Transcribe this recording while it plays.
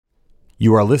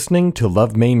You are listening to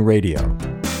Love Maine Radio,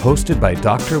 hosted by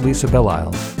Dr. Lisa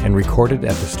Belisle and recorded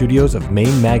at the studios of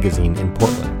Maine Magazine in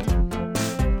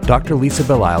Portland. Dr. Lisa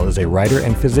Belisle is a writer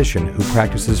and physician who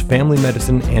practices family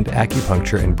medicine and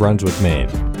acupuncture in Brunswick, Maine.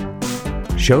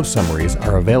 Show summaries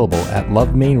are available at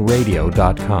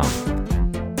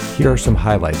lovemaineradio.com. Here are some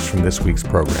highlights from this week's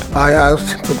program. I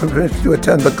asked for permission to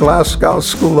attend the Glasgow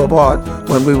School of Art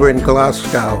when we were in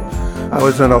Glasgow. I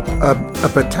was in a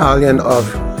battalion of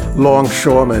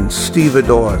longshoremen,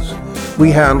 stevedores. We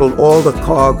handled all the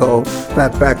cargo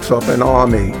that backs up an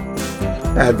army.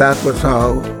 And that was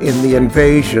how, in the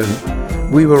invasion,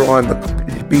 we were on the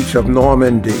beach of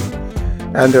Normandy,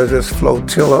 and there was this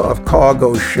flotilla of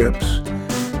cargo ships,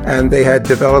 and they had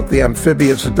developed the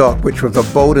amphibious duck, which was a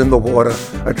boat in the water,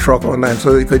 a truck on land,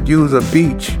 so they could use a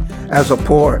beach as a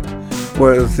port,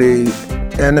 whereas the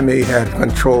enemy had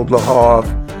controlled Le Havre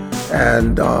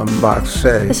and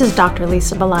Marseille. This is Dr.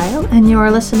 Lisa Belisle, and you are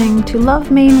listening to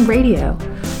Love Maine Radio,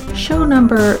 show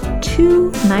number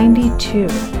 292,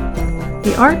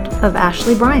 The Art of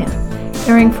Ashley Bryan,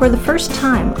 airing for the first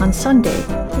time on Sunday,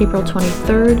 April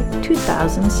 23rd,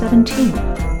 2017.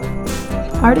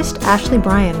 Artist Ashley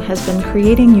Bryan has been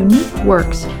creating unique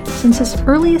works since his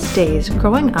earliest days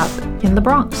growing up in the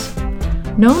Bronx.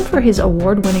 Known for his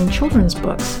award-winning children's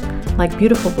books, like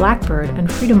Beautiful Blackbird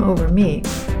and Freedom Over Me,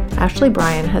 Ashley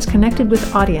Bryan has connected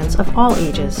with audience of all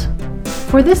ages.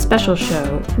 For this special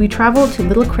show, we traveled to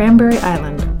Little Cranberry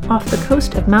Island, off the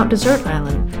coast of Mount Desert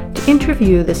Island, to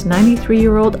interview this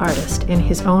 93-year-old artist in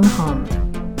his own home.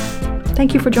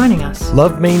 Thank you for joining us.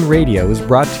 Love Maine Radio is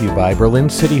brought to you by Berlin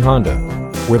City Honda,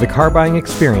 where the car buying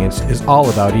experience is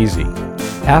all about easy.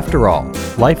 After all,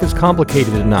 life is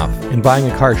complicated enough, and buying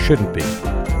a car shouldn't be.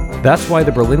 That's why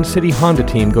the Berlin City Honda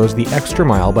team goes the extra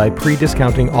mile by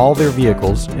pre-discounting all their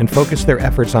vehicles and focus their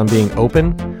efforts on being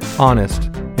open,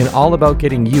 honest, and all about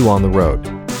getting you on the road.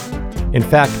 In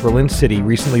fact, Berlin City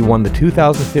recently won the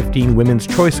 2015 Women's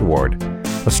Choice Award,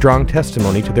 a strong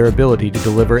testimony to their ability to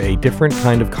deliver a different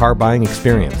kind of car buying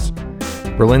experience.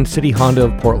 Berlin City Honda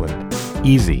of Portland.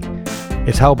 Easy.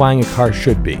 It's how buying a car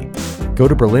should be. Go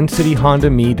to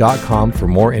berlincityhondame.com for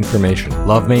more information.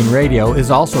 Love Maine Radio is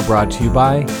also brought to you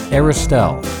by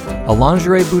Aristelle, a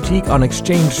lingerie boutique on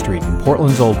Exchange Street in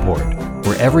Portland's Old Port,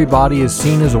 where every body is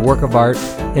seen as a work of art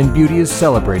and beauty is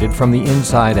celebrated from the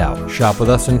inside out. Shop with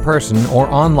us in person or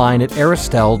online at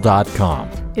aristelle.com.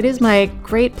 It is my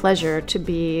great pleasure to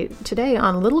be today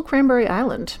on Little Cranberry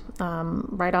Island,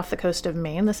 right off the coast of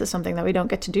Maine. This is something that we don't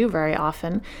get to do very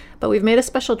often, but we've made a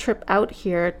special trip out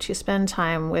here to spend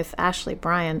time with Ashley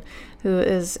Bryan, who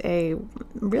is a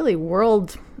really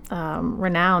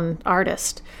world-renowned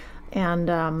artist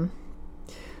and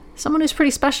someone who's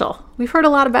pretty special. We've heard a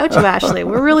lot about you, Ashley.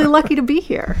 We're really lucky to be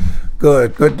here.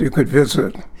 Good you could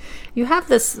visit. You have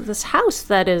this house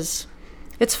that it's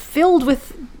filled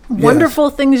with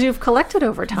wonderful things you've collected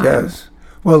over time. Yes.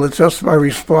 Well, it's just my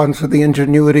response to the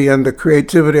ingenuity and the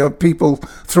creativity of people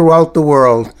throughout the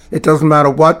world. It doesn't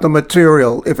matter what the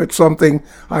material. If it's something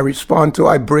I respond to,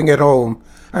 I bring it home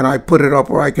and I put it up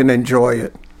where I can enjoy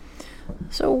it.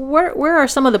 So where are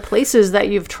some of the places that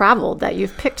you've traveled, that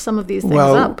you've picked some of these things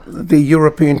up? Well, the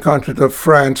European countries of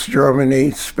France,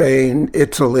 Germany, Spain,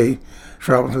 Italy,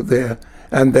 traveled to there.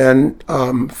 And then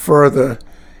further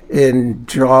in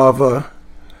Java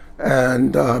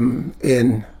and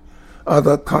in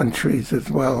other countries as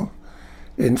well.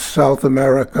 In South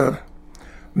America,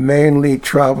 mainly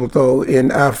traveled though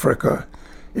in Africa,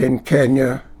 in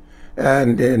Kenya,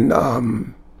 and in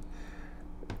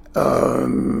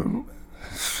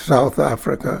South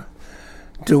Africa,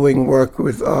 doing work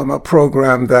with a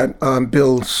program that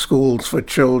builds schools for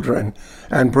children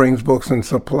and brings books and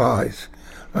supplies.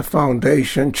 A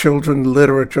foundation, Children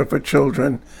Literature for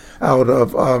Children, out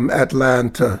of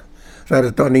Atlanta, that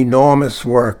has done enormous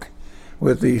work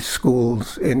with these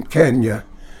schools in Kenya.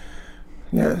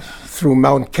 Yes, through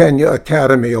Mount Kenya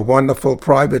Academy, a wonderful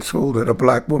private school that a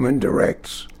black woman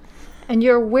directs. And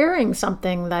you're wearing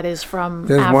something that is from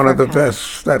There's Africa. One of the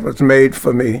vests that was made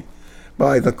for me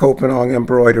by the Copenhagen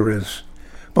embroiderers.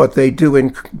 But they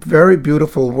do very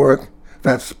beautiful work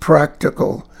that's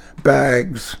practical,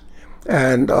 bags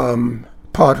and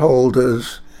pot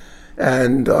holders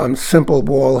and simple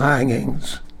wall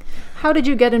hangings. How did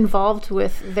you get involved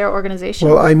with their organization?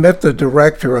 Well, I met the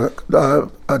director,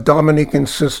 a Dominican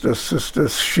sister, Sister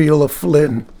Sheila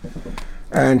Flynn,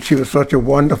 and she was such a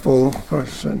wonderful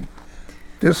person.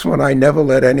 This one I never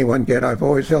let anyone get. I've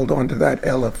always held on to that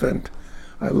elephant.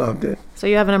 I loved it. So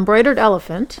you have an embroidered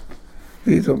elephant.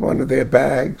 These are one of their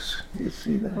bags. You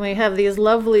see that? And we have these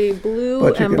lovely blue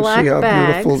but and black bags. But you can see how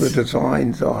bags. beautiful the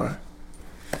designs are.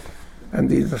 And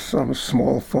these are some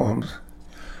small forms.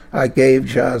 I gave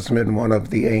Jasmine one of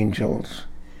the angels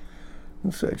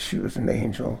and said she was an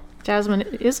angel. Jasmine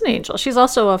is an angel. She's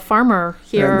also a farmer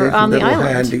here and on the little island.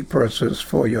 Handy purses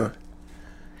for you.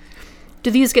 Do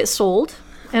these get sold?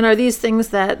 And are these things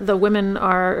that the women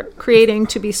are creating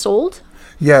to be sold?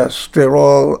 Yes, they're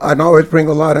all, I always bring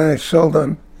a lot and I sell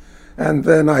them. And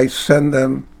then I send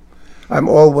them. I'm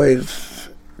always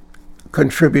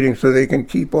contributing so they can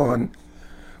keep on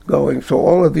going. So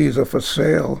all of these are for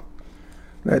sale.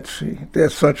 Let's see. They're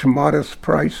such modest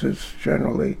prices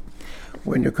generally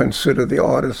when you consider the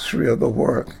artistry of the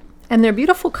work. And they're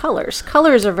beautiful colors.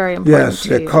 Colors are very important Yes, to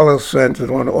they're you. color-centered.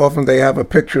 Often they have a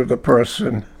picture of the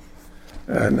person.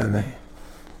 And then they...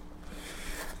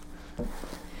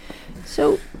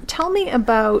 So tell me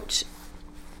about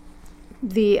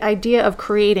the idea of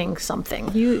creating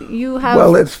something. You have...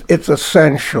 Well, it's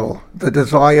essential, the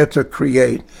desire to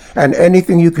create. And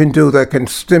anything you can do that can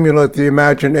stimulate the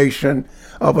imagination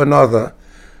of another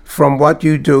from what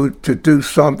you do to do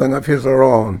something of his or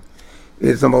own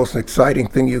is the most exciting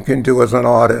thing you can do as an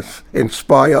artist.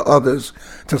 Inspire others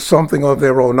to something of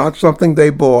their own, not something they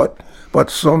bought, but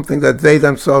something that they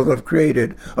themselves have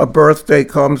created. A birthday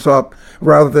comes up,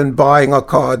 rather than buying a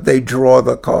card, they draw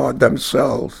the card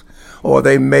themselves, or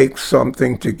they make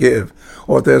something to give,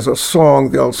 or there's a song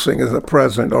they'll sing as a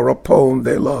present, or a poem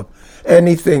they love.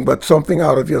 Anything but something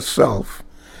out of yourself.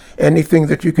 Anything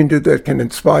that you can do that can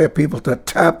inspire people to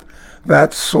tap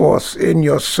that source in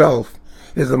yourself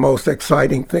is the most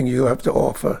exciting thing you have to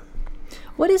offer.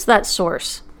 What is that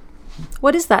source?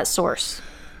 What is that source?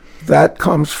 That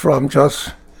comes from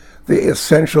just the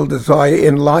essential desire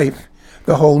in life.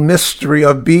 The whole mystery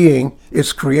of being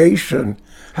is creation,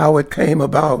 how it came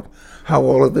about, how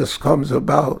all of this comes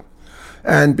about.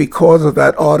 And because of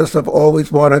that, artists have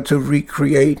always wanted to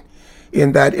recreate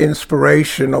in that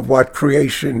inspiration of what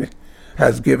creation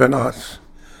has given us,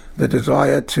 the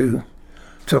desire to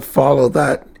follow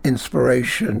that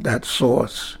inspiration, that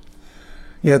source.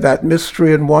 Yeah, that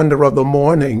mystery and wonder of the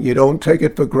morning, you don't take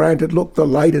it for granted. Look, the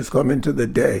light has come into the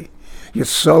day. You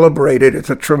celebrate it. It's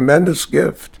a tremendous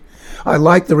gift. I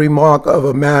like the remark of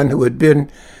a man who had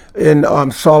been in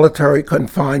solitary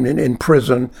confinement in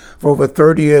prison for over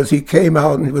 30 years. He came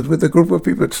out and he was with a group of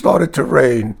people. It started to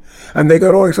rain. And they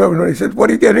got all excited. And he said, "What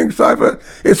are you getting excited for?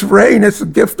 It's rain. It's a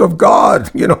gift of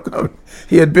God." You know,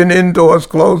 he had been indoors,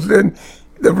 closed in.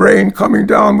 The rain coming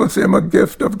down was him a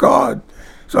gift of God.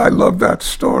 So I love that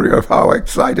story of how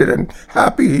excited and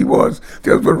happy he was.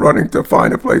 They were running to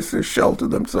find a place to shelter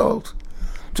themselves,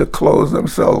 to close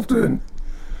themselves in.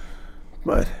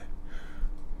 But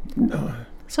no.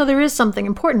 So there is something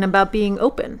important about being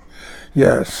open.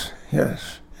 Yes,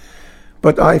 yes.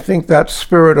 But I think that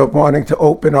spirit of wanting to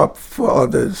open up for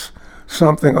others,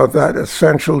 something of that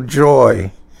essential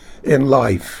joy in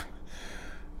life,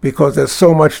 because there's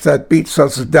so much that beats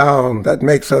us down, that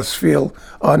makes us feel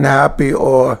unhappy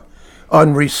or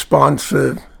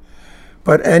unresponsive.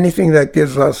 But anything that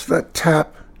gives us that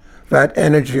tap, that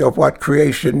energy of what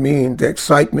creation means, the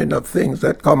excitement of things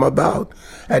that come about,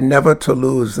 and never to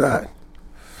lose that.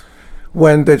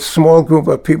 When the small group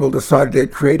of people decided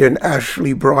they'd create an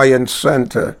Ashley Bryan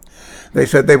Center, they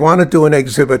said they want to do an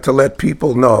exhibit to let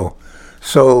people know.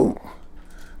 So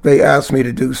they asked me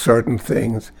to do certain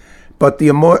things. But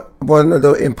one of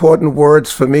the important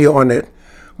words for me on it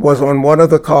was on one of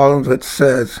the columns. It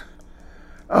says,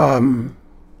 one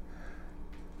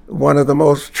of the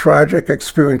most tragic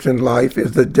experiences in life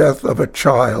is the death of a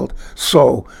child.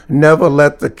 So never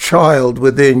let the child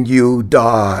within you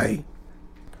die.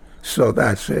 So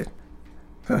that's it.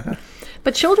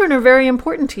 But children are very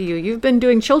important to you. You've been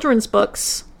doing children's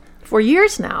books for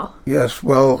years now. Yes,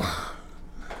 well,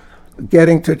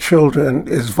 getting to children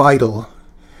is vital.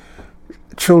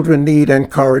 Children need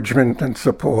encouragement and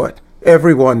support.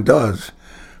 Everyone does.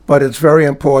 But it's very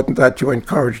important that you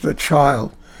encourage the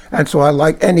child. And so I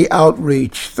like any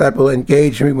outreach that will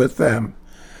engage me with them.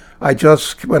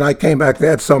 When I came back, they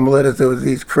had some letters. There was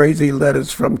these crazy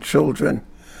letters from children.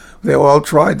 They all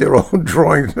tried their own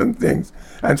drawings and things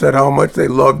and said how much they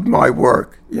loved my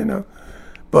work, you know.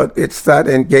 But it's that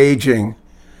engaging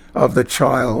of the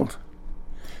child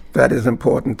that is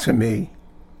important to me.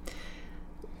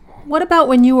 What about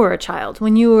when you were a child,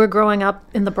 when you were growing up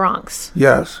in the Bronx?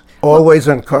 Yes, always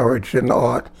encouraged in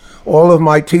art. All of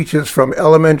my teachers from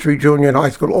elementary, junior, and high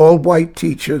school, all white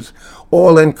teachers,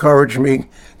 all encouraged me,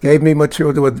 gave me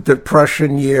material with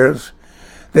Depression years.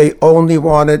 They only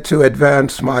wanted to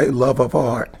advance my love of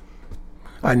art.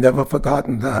 I never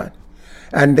forgotten that.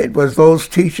 And it was those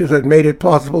teachers that made it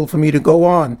possible for me to go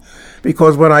on.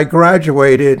 Because when I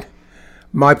graduated,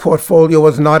 My portfolio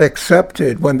was not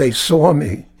accepted when they saw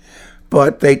me,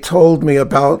 but they told me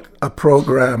about a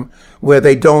program where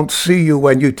they don't see you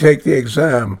when you take the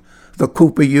exam, the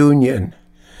Cooper Union.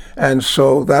 And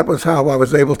so that was how I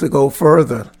was able to go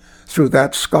further through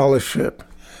that scholarship,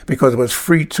 because it was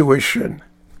free tuition.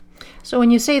 So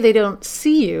when you say they don't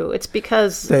see you, it's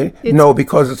because...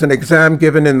 because it's an exam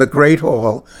given in the Great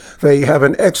Hall. They have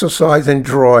an exercise in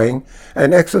drawing,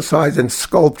 an exercise in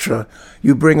sculpture.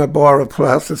 You bring a bar of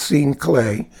plasticine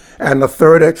clay, and the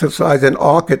third exercise in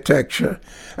architecture.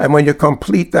 And when you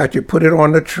complete that, you put it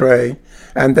on a tray,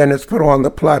 and then it's put on the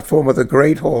platform of the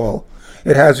Great Hall.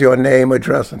 It has your name,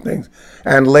 address, and things.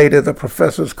 And later the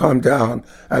professors come down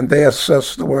and they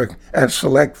assess the work and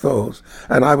select those.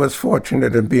 And I was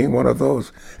fortunate in being one of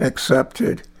those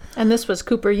accepted. And this was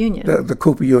Cooper Union. The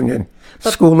Cooper Union,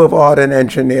 School of Art and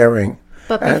Engineering.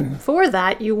 But before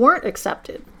that, you weren't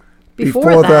accepted.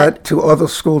 Before that, to other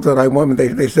schools that I went,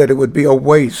 they said it would be a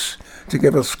waste to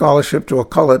give a scholarship to a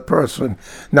colored person.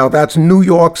 Now that's New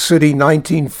York City,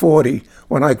 1940,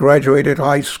 when I graduated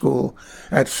high school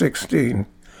at 16.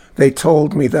 They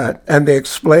told me that, and they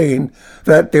explained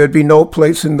that there would be no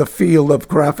place in the field of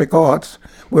graphic arts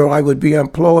where I would be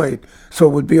employed. So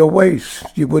it would be a waste.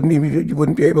 You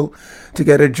wouldn't be able to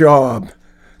get a job.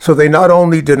 So they not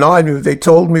only denied me, they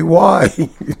told me why.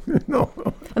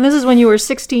 And this is when you were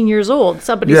 16 years old.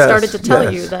 Somebody started to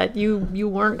tell you that you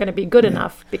weren't going to be good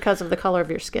enough because of the color of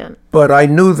your skin. But I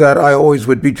knew that I always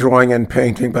would be drawing and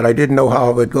painting, but I didn't know how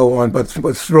it would go on. But it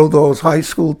was through those high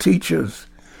school teachers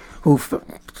who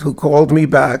called me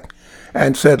back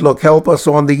and said, look, help us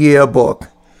on the yearbook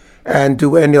and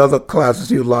do any other classes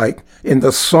you like. In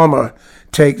the summer,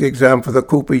 take the exam for the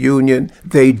Cooper Union.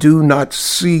 They do not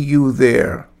see you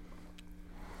there.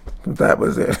 That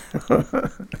was it.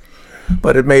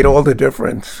 But it made all the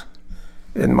difference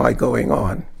in my going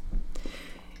on.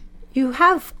 You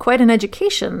have quite an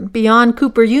education beyond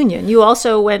Cooper Union. You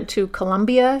also went to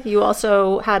Columbia. You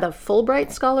also had a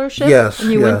Fulbright scholarship. Yes. And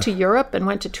you went to Europe and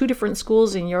went to 2 different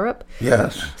schools in Europe.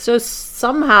 Yes. So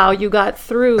somehow you got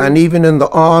through. And even in the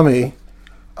Army,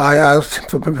 I asked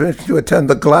for permission to attend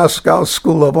the Glasgow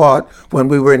School of Art when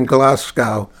we were in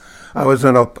Glasgow. I was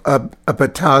in a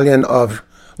battalion of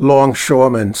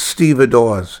longshoremen,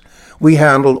 stevedores. We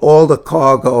handled all the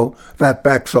cargo that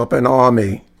backs up an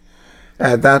army.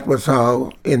 And that was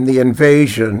how, in the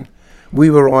invasion, we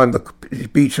were on the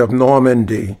beach of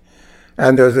Normandy,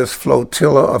 and there's this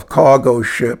flotilla of cargo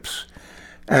ships,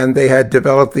 and they had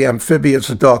developed the amphibious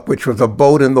duck, which was a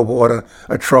boat in the water,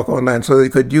 a truck on land, so they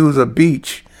could use a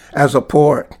beach as a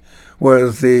port,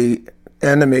 whereas the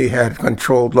enemy had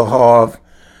controlled Le Havre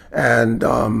and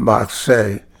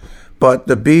Marseille. But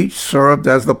the beach served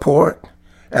as the port,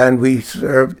 and we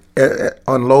served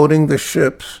unloading the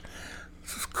ships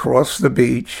across the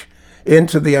beach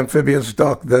into the amphibious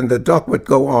duck. Then the duck would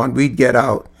go on, we'd get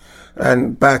out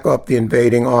and back up the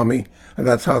invading army. And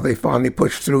that's how they finally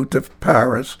pushed through to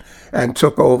Paris and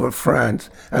took over France.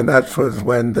 And that was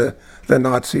when the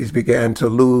Nazis began to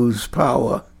lose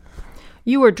power.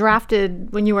 You were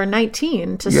drafted when you were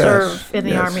 19 to serve in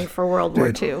the Army for World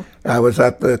War II. I was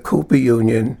at the Cooper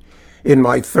Union in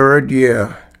my 3rd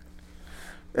year.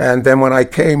 And then when I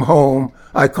came home,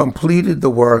 I completed the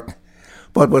work,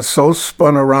 but was so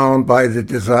spun around by the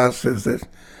disasters,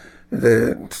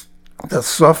 the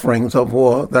sufferings of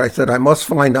war, that I said, I must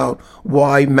find out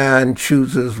why man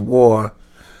chooses war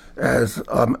as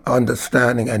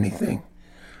understanding anything.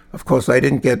 Of course, I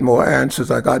didn't get more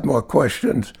answers, I got more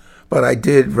questions, but I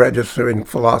did register in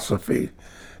philosophy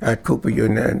at Cooper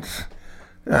Union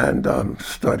and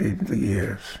studied the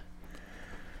years.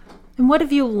 And what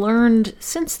have you learned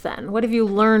since then? What have you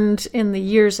learned in the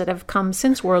years that have come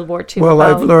since World War II? Well,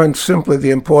 I've learned simply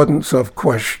the importance of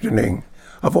questioning,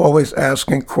 of always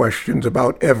asking questions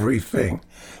about everything.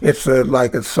 It's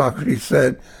like as Socrates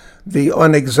said, the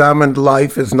unexamined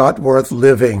life is not worth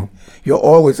living. You're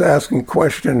always asking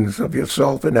questions of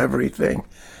yourself and everything,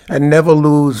 and never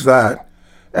lose that,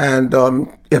 and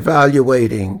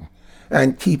evaluating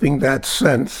and keeping that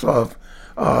sense of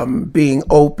being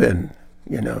open,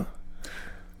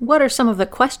 What are some of the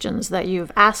questions that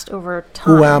you've asked over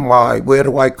time? Who am I? Where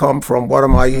do I come from? What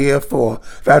am I here for?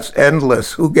 That's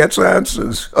endless. Who gets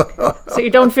answers? So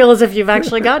you don't feel as if you've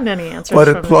actually gotten any answers. But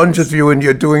it plunges you and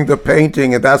you're doing the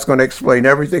painting, and that's going to explain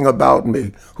everything about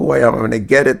me, who I am. I'm going to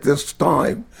get it this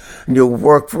time. And you'll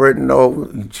work for it.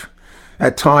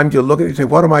 At times you look at it and say,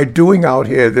 what am I doing out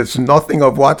here? There's nothing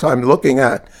of what I'm looking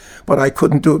at. But I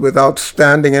couldn't do it without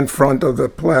standing in front of the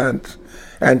plant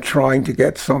and trying to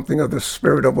get something of the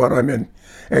spirit of what I'm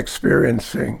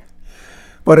experiencing.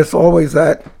 But it's always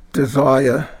that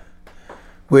desire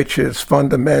which is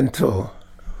fundamental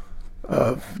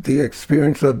of the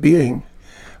experience of being.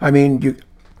 I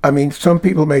mean, some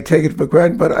people may take it for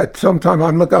granted, but sometimes I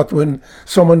look out when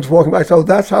someone's walking by, I say, oh,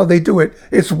 that's how they do it.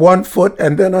 It's one foot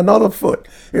and then another foot.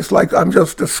 It's like I'm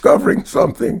just discovering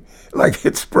something, like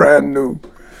it's brand new.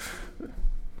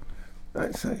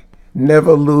 I say,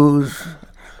 never lose,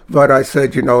 but I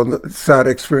said, the sad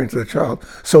experience of the child.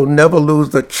 So never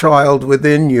lose the child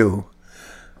within you.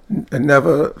 And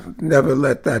never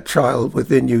let that child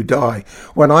within you die.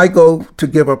 When I go to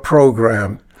give a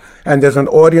program and there's an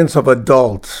audience of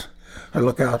adults, I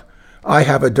look out, I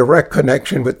have a direct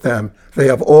connection with them. They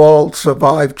have all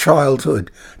survived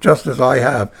childhood, just as I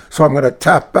have. So I'm going to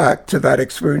tap back to that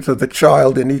experience of the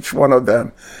child in each one of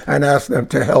them and ask them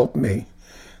to help me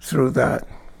through that.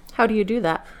 How do you do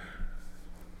that?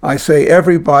 I say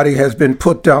everybody has been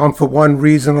put down for one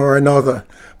reason or another,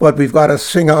 but we've got to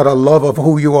sing out a love of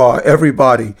who you are,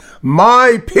 everybody.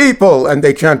 My people, and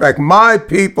they chant back, my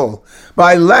people,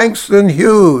 by Langston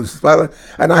Hughes.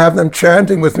 And I have them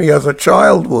chanting with me as a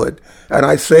child would. And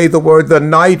I say the word, the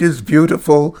night is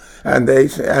beautiful,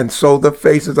 and so the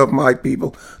faces of my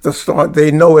people, the star, they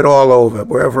know it all over,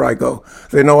 wherever I go.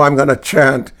 They know I'm going to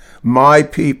chant, my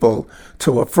people,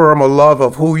 to affirm a love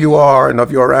of who you are and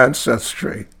of your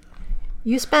ancestry.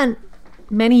 You spent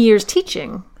many years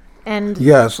teaching, and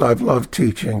yes, I've loved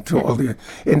teaching to all the.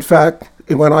 In fact,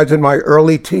 when I was in my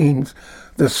early teens,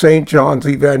 the St. John's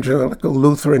Evangelical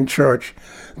Lutheran Church,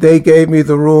 they gave me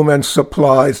the room and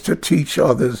supplies to teach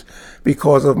others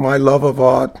because of my love of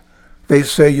art. They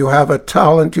say you have a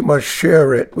talent, you must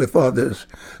share it with others.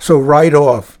 So right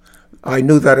off, I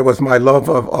knew that it was my love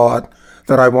of art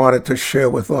that I wanted to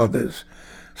share with others.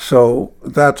 So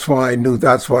that's why I knew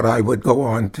that's what I would go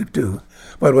on to do.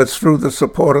 But it was through the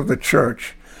support of the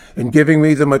church in giving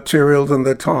me the materials and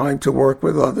the time to work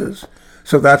with others.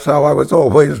 So that's how I was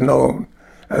always known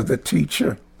as a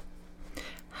teacher.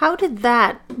 How did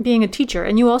that, being a teacher,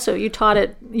 and you taught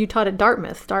at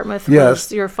Dartmouth. Dartmouth yes.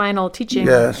 was your final teaching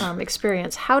yes.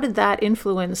 Experience. How did that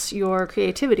influence your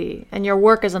creativity and your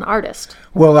work as an artist?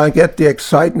 Well, I get the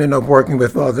excitement of working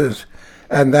with others,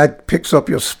 and that picks up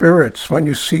your spirits. When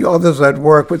you see others at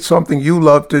work with something you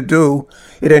love to do,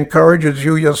 it encourages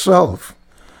you yourself.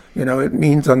 It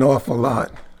means an awful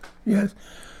lot. Yes.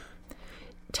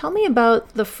 Tell me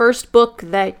about the first book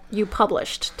that you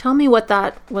published. Tell me what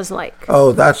that was like.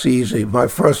 Oh, that's easy. My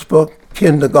first book,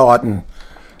 Kindergarten.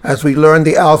 As we learned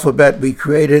the alphabet, we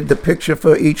created the picture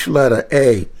for each letter,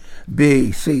 A,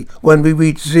 B, C. When we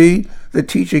reached Z, the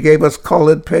teacher gave us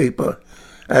colored paper,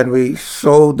 and we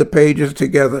sewed the pages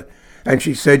together. And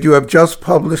she said, you have just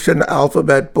published an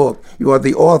alphabet book. You are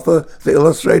the author, the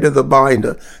illustrator, the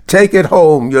binder. Take it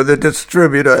home. You're the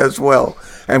distributor as well.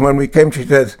 And when we came, she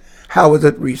said, how was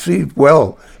it received?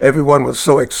 Well, everyone was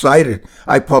so excited.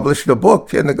 I published a book.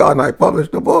 Kindergarten, I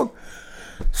published a book.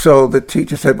 So the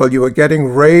teacher said, well, you are getting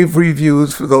rave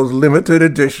reviews for those limited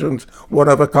editions, one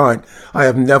of a kind. I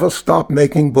have never stopped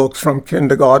making books from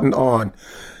kindergarten on.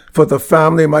 For the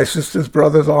family, my sisters,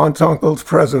 brothers, aunts, uncles,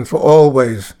 presents were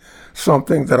always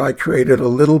something that I created, a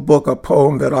little book, a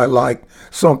poem that I liked,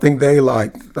 something they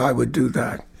liked. I would do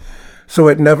that. So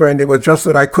it never ended. It was just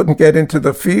that I couldn't get into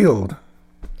the field.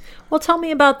 Well, tell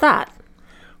me about that.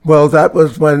 Well, that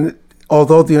was when,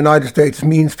 although the United States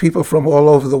means people from all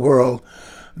over the world,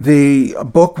 the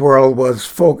book world was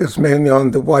focused mainly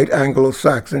on the white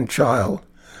Anglo-Saxon child,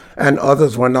 and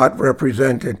others were not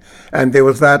represented. And there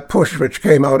was that push which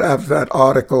came out after that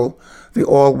article, the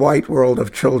all-white world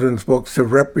of children's books, to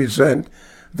represent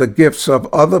the gifts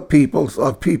of other peoples,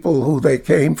 of people who they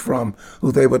came from,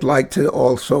 who they would like to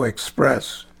also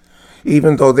express.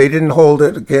 Even though they didn't hold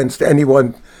it against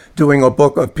anyone doing a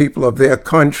book of people of their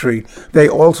country, they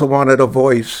also wanted a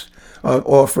voice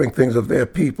offering things of their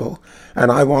people.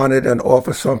 And I wanted and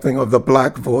offer something of the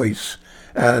black voice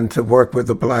and to work with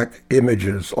the black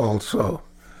images also.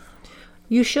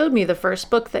 You showed me the first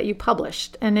book that you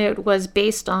published, and it was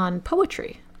based on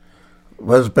poetry.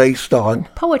 Was based on?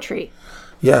 Poetry.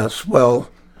 Yes,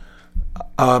 well,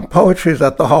 poetry is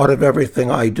at the heart of everything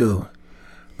I do.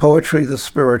 Poetry, the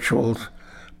spirituals,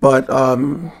 but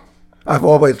I've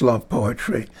always loved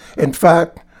poetry. In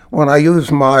fact, when I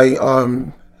used my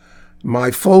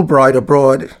Fulbright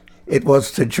abroad, it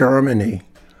was to Germany,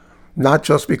 not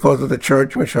just because of the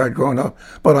church which I'd grown up,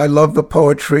 but I loved the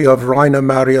poetry of Rainer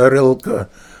Maria Rilke,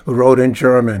 who wrote in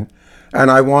German, and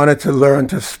I wanted to learn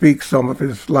to speak some of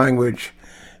his language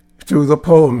through the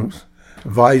poems.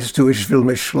 Weißt du, ich will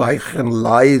mich schleichen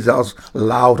leise aus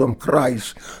lautem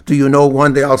Kreis. Do you know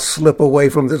one day I'll slip away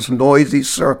from this noisy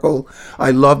circle? I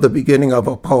love the beginning of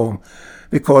a poem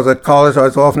because at college I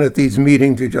was often at these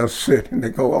meetings, you just sit and they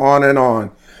go on and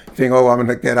on. You think, oh, I'm going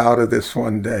to get out of this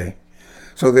one day.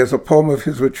 So there's a poem of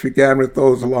his which began with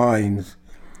those lines.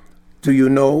 Do you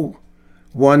know,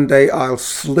 one day I'll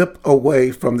slip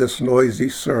away from this noisy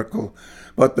circle,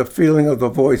 but the feeling of the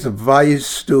voice,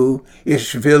 weißt du,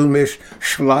 ich will mich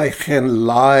schleichen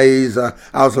leise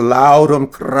aus laudem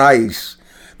Kreis,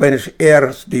 wenn ich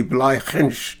erst die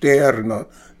bleichen Sterne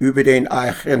über den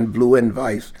Eichenblumen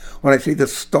weiß. When I see the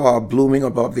star blooming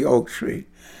above the oak tree.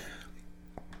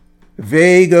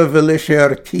 Wege will ich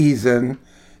erkiesen,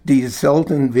 die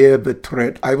selten wer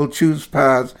betritt. I will choose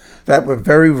paths that were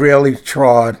very rarely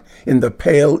trod in the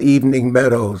pale evening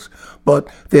meadows. But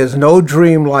there's no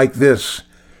dream like this.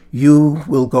 You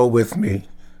will go with me.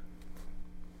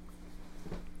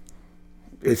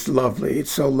 It's lovely.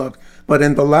 It's so lovely. But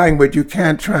in the language, you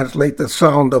can't translate the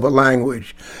sound of a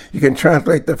language. You can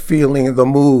translate the feeling and the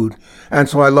mood. And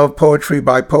so I love poetry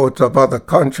by poets of other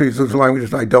countries whose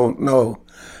languages I don't know,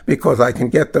 because I can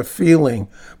get the feeling,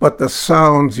 but the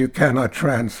sounds you cannot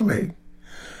translate.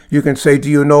 You can say, do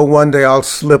you know, one day I'll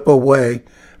slip away.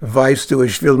 Weißt du,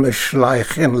 ich will mich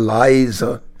schleichen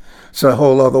leise. It's a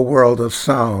whole other world of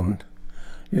sound,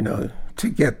 to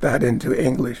get that into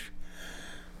English.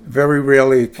 Very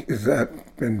rarely is that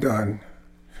been done.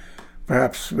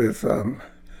 Perhaps with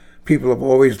people have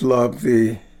always loved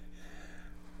the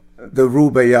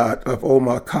Rubaiyat of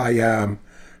Omar Khayyam.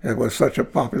 It was such a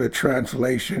popular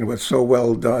translation. It was so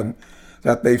well done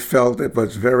that they felt it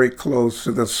was very close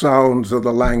to the sounds of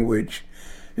the language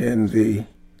in the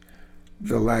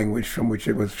language from which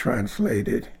it was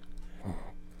translated.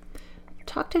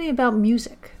 Talk to me about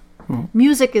music.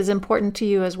 Music is important to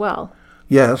you as well.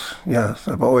 Yes.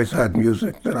 I've always had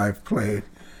music that I've played.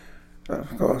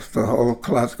 Of course, the whole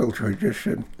classical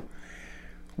tradition.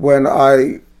 When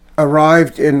I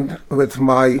arrived with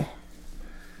my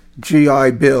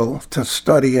GI Bill to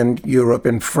study in Europe,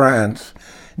 in France,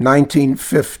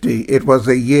 1950, it was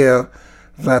a year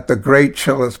that the great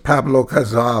cellist Pablo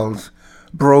Casals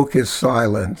broke his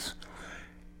silence.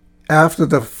 After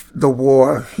the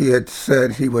war, he had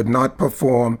said he would not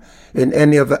perform in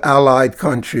any of the Allied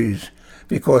countries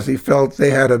because he felt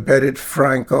they had abetted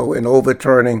Franco in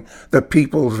overturning the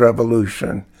People's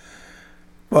Revolution.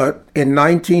 But in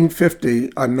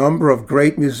 1950, a number of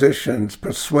great musicians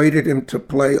persuaded him to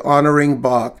play honoring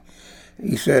Bach.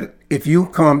 He said, if you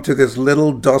come to this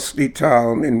little dusty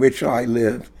town in which I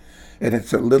live, and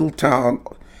it's a little town,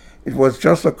 it was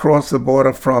just across the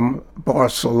border from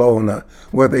Barcelona,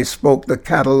 where they spoke the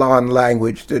Catalan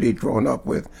language that he'd grown up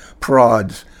with,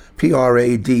 Prades,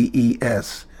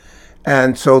 P-R-A-D-E-S.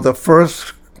 And so the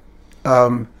first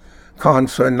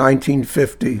concert in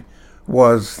 1950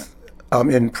 was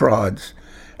in Prades.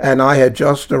 And I had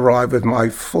just arrived with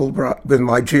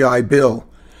my GI Bill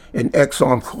in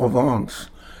Aix-en-Provence.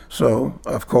 So,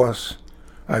 of course,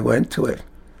 I went to it.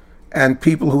 And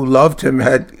people who loved him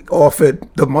had offered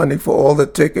the money for all the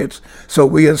tickets. So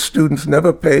we as students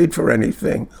never paid for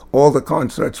anything. All the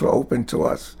concerts were open to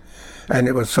us. And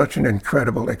it was such an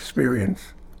incredible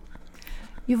experience.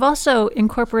 You've also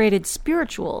incorporated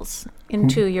spirituals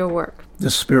into your work.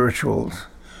 The spirituals.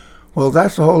 Well,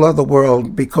 that's a whole other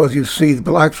world, because you see,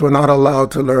 blacks were not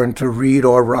allowed to learn to read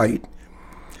or write.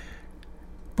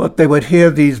 But they would hear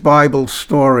these Bible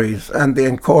stories, and they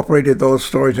incorporated those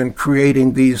stories in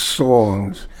creating these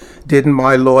songs. Didn't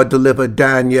my Lord deliver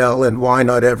Daniel, and why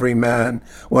not every man?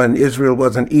 When Israel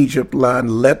was in Egypt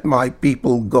land, let my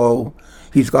people go.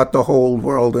 He's got the whole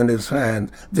world in his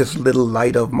hand, this little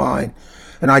light of mine.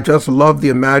 And I just love the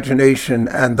imagination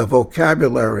and the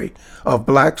vocabulary of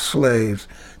black slaves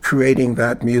creating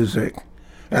that music.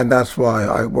 And that's why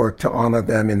I work to honor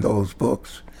them in those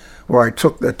books, where I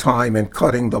took the time in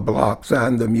cutting the blocks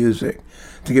and the music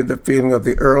to give the feeling of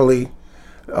the early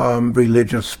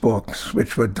religious books,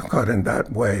 which were cut in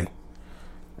that way.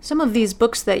 Some of these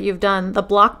books that you've done, the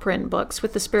block print books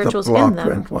with the spirituals in them. The block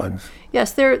print ones.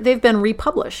 Yes, they've been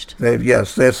republished.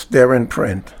 They're in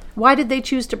print. Why did they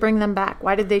choose to bring them back?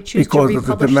 Why did they choose to republish them? Because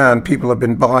of the demand. People have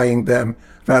been buying them.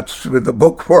 That's with the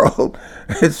book world.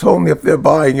 It's only if they're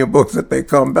buying your books that they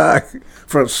come back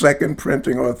for a second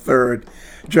printing or a third.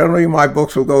 Generally, my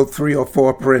books will go 3 or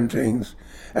 4 printings,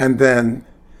 and then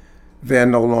they're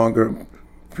no longer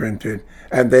printed.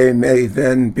 And they may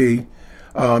then be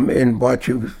in what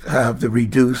you have, the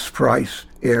reduced price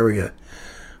area.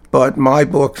 But my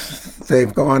books,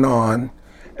 they've gone on.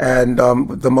 And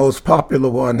the most popular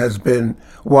one has been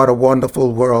What a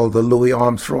Wonderful World, the Louis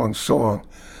Armstrong song.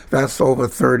 That's over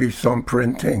 30-some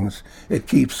printings. It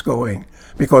keeps going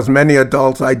because many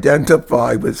adults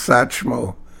identify with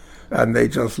Satchmo. and they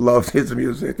just loved his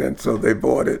music, and so they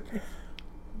bought it.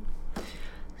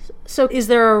 So is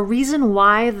there a reason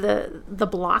why the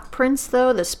block prints,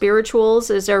 though, the spirituals,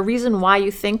 is there a reason why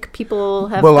you think people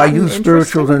have Well, I gotten use interested?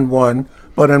 spirituals in one,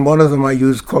 but in one of them I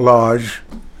use collage,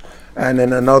 and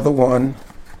in another one,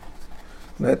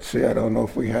 let's see, I don't know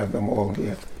if we have them all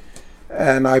here.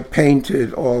 And I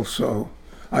painted also.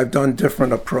 I've done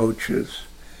different approaches.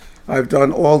 I've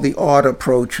done all the art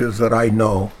approaches that I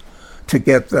know to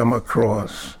get them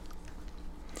across.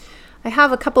 I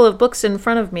have a couple of books in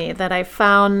front of me that I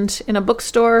found in a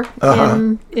bookstore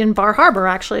in Bar Harbor,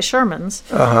 actually, Sherman's.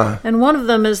 And one of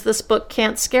them is this book,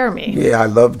 Can't Scare Me. Yeah, I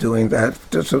love doing that.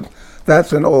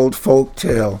 That's an old folk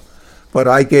tale, but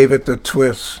I gave it the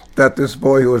twist that this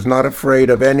boy who was not afraid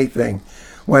of anything,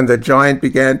 when the giant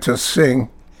began to sing,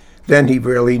 then he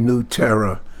really knew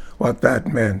terror, what that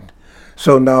meant.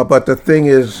 So now, but the thing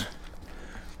is,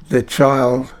 the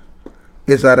child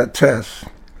is at a test.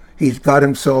 He's got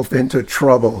himself into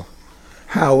trouble.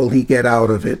 How will he get out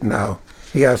of it now?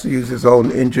 He has to use his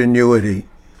own ingenuity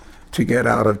to get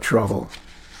out of trouble.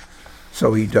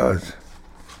 So he does,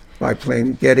 by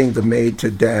getting the maid to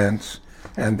dance,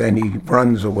 and then he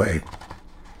runs away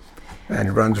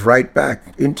and runs right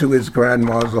back into his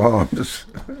grandma's arms.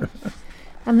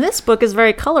 And this book is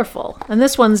very colorful, and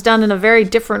this one's done in a very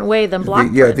different way than block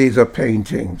print. Yeah, these are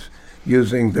paintings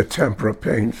using the tempera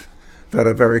paints that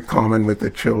are very common with the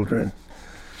children.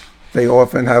 They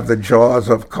often have the jars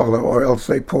of color, or else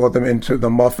they pour them into the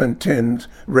muffin tins,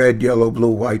 red, yellow,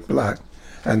 blue, white, black.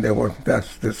 And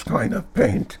that's this kind of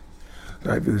paint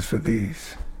that I've used for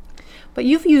these. But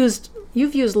you've used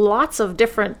lots of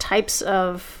different types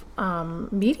of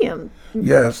medium.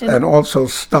 Yes, and also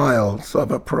styles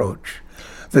of approach.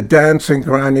 The Dancing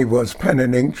Granny was pen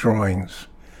and ink drawings.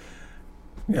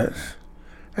 Yes,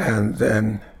 and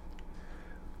then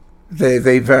they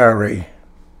vary.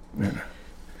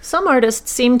 Some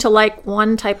artists seem to like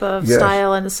one type of Yes.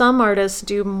 style, and some artists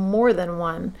do more than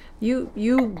one. You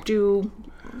do.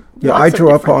 Yeah, lots I of drew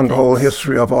up different on the whole things.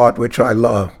 history of art, which I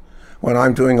love. When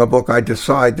I'm doing a book, I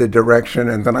decide the direction,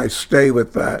 and then I stay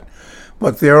with that.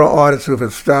 But there are artists who've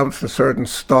established a certain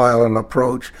style and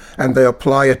approach, and they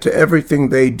apply it to everything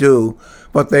they do,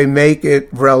 but they make it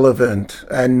relevant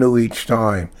and new each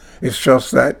time. It's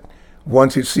just that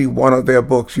once you see one of their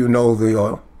books, you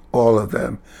know all of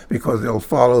them, because they'll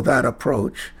follow that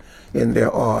approach in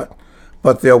their art.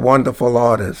 But they're wonderful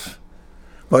artists.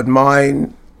 But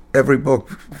mine, every book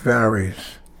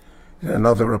varies.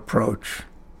 Another approach.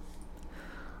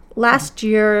 Last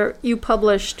year, you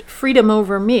published Freedom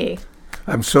Over Me.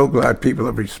 I'm so glad people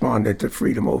have responded to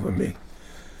Freedom Over Me.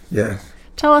 Yes.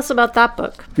 Tell us about that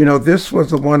book. You know, this was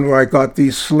the one where I got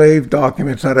these slave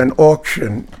documents at an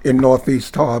auction in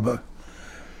Northeast Harbor.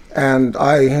 And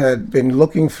I had been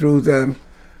looking through them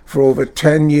for over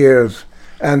 10 years.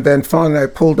 And then finally I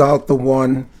pulled out the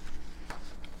one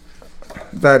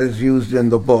that is used in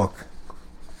the book.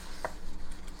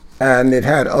 And it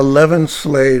had 11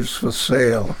 slaves for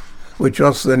sale with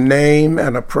just the name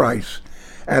and a price.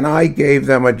 And I gave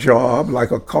them a job,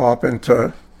 like a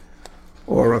carpenter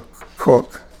or a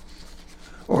cook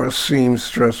or a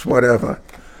seamstress, whatever.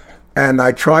 And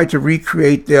I tried to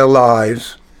recreate their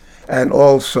lives, and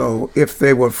also, if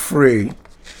they were free,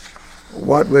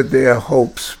 what would their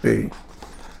hopes be?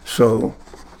 So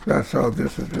that's how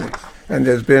this is made. And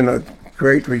there's been a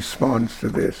great response to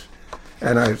this.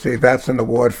 And I say that's an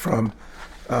award from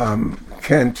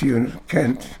Kent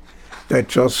that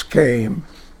just came.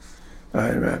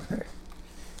 And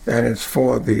it's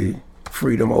for the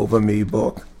Freedom Over Me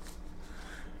book.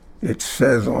 It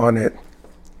says on it,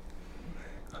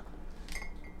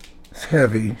 it's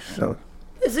heavy, so.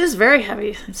 This is very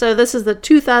heavy. So this is the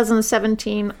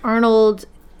 2017 Arnold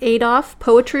Adolph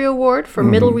Poetry Award for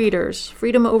Middle Readers.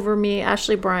 Freedom Over Me,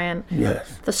 Ashley Bryan.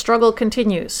 Yes. The struggle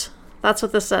continues. That's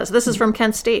what this says. This is from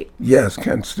Kent State. Yes,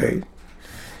 Kent State.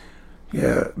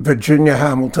 Yeah, Virginia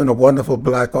Hamilton, a wonderful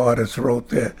black artist, wrote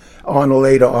there. Arnold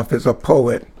Adolph is a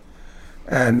poet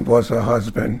and was her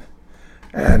husband.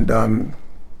 And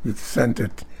he sent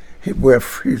it.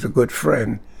 He's a good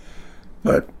friend.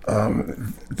 But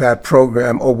that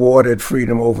program awarded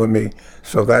Freedom Over Me,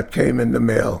 so that came in the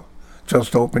mail.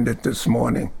 Just opened it this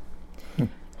morning.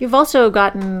 You've also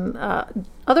gotten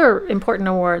other important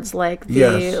awards like the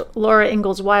Yes. Laura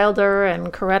Ingalls Wilder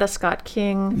and Coretta Scott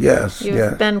King. Yes, You've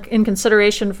yes. been in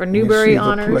consideration for You Newbery see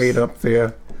honors. the plate up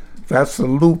there. That's the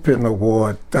Lupin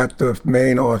Award, that the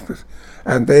main authors.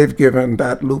 And they've given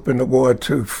that Lupin Award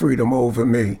to Freedom Over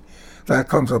Me. That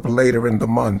comes up later in the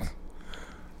month.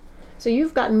 So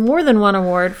you've gotten more than one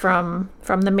award from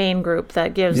the main group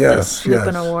that gives this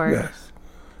Lupin Award. Yes.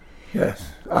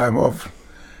 Yes,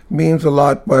 means a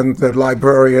lot when the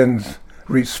librarians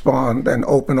respond and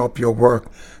open up your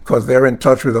work, because they're in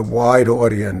touch with a wide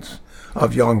audience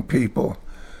of young people.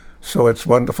 So it's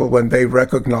wonderful when they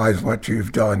recognize what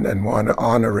you've done and want to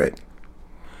honor it.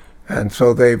 And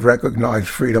so they've recognized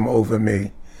Freedom Over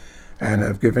Me and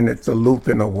have given it the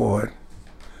Lupin Award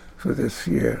for this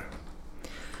year.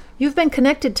 You've been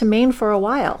connected to Maine for a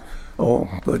while. Oh,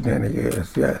 good many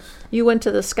years, yes. You went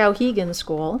to the Skowhegan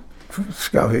School.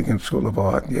 Skowhegan School of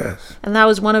Art, yes. And that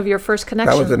was one of your first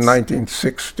connections. That was in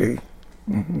 1960.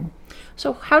 Mm-hmm.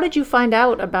 So how did you find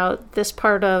out about this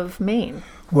part of Maine?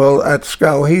 Well, at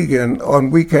Skowhegan, on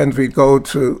weekends we go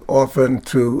often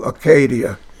to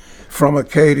Acadia. From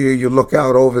Acadia, you look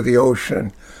out over the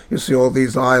ocean. You see all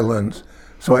these islands.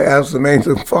 So I asked the Maine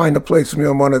to find a place for me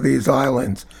on one of these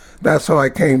islands. That's how I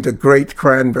came to Great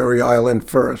Cranberry Island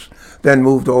first, then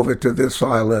moved over to this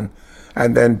island,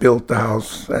 and then built the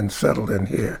house and settled in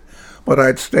here. But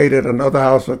I'd stayed at another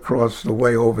house across the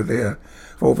way over there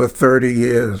for over 30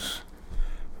 years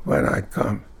when I'd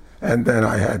come. And then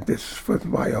I had this for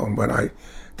my own when I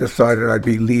decided I'd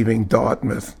be leaving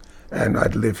Dartmouth and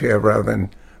I'd live here rather than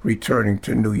returning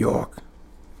to New York.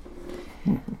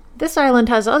 This island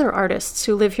has other artists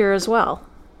who live here as well.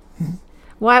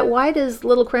 Why does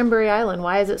Little Cranberry Island,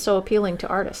 why is it so appealing to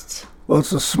artists? Well,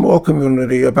 it's a small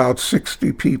community, about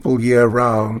 60 people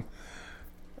year-round.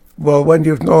 Well, when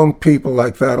you've known people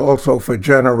like that also for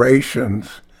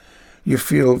generations, you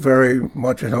feel very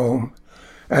much at home.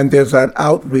 And there's that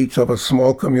outreach of a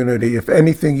small community. If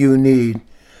anything you need,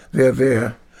 they're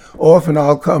there. Often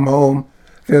I'll come home,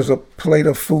 there's a plate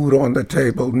of food on the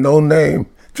table, no name,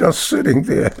 just sitting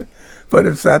there. But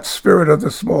it's that spirit of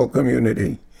the small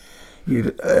community.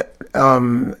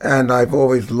 And I've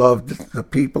always loved the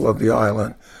people of the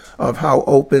island, of how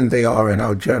open they are and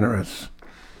how generous.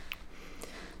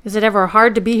 Is it ever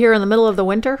hard to be here in the middle of the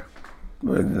winter?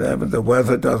 The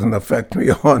weather doesn't affect me.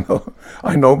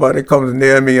 I nobody comes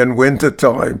near me in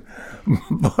wintertime,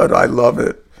 but I love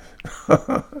it.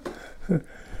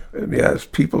 Yes,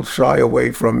 people shy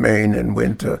away from Maine in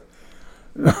winter.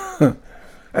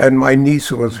 And my niece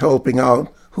who was helping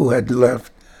out, who had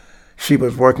left, she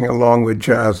was working along with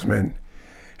Jasmine.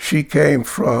 She came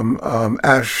from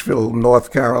Asheville,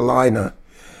 North Carolina,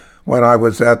 when I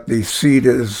was at the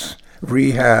Cedars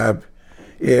Rehab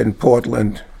in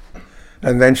Portland.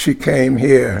 And then she came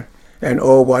here, and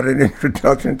oh, what an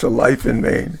introduction to life in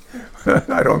Maine.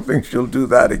 I don't think she'll do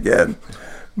that again.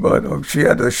 But she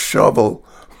had to shovel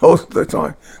most of the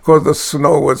time because the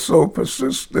snow was so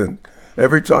persistent.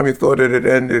 Every time you thought it had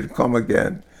ended, it'd come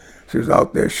again. She was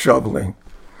out there shoveling.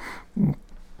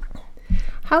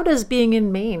 How does being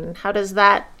in Maine, how does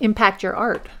that impact your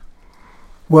art?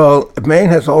 Well, Maine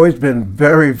has always been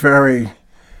very, very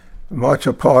much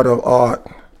a part of art.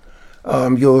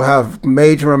 You'll have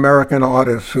major American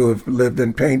artists who have lived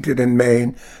and painted in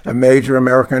Maine, and major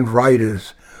American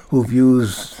writers who've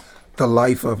used the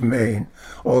life of Maine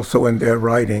also in their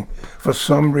writing. For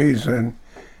some reason,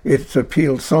 it's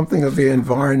appealed something of the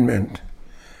environment,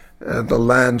 the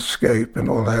landscape and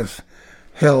all has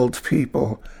held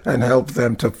people and helped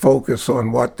them to focus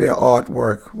on what their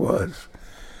artwork was.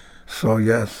 So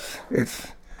yes, it's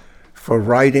for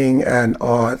writing and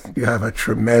art, you have a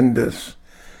tremendous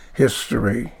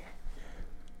history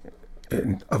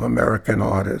of American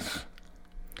artists.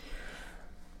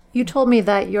 You told me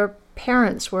that your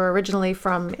parents were originally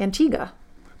from Antigua.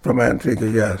 From Antigua,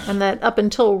 yes. And that up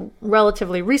until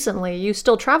relatively recently, you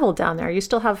still traveled down there. You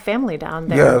still have family down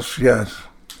there. Yes, yes.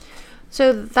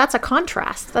 So that's a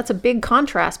contrast. That's a big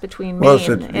contrast between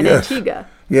Maine and yes. Antigua.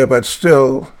 Yeah, but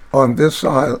still, on this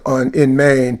island, in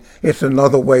Maine, it's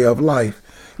another way of life.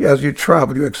 As you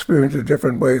travel, you experience the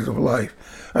different ways of life.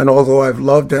 And although I've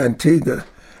loved Antigua,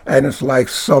 and it's like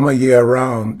summer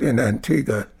year-round in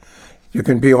Antigua, you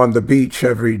can be on the beach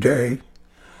every day.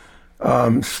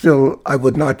 Still, I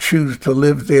would not choose to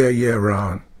live there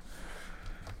year-round.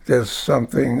 There's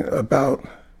something about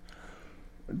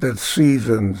the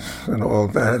seasons and all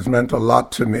that has meant a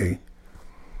lot to me.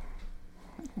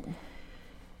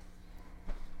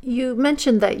 You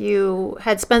mentioned that you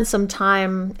had spent some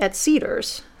time at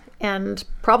Cedars, and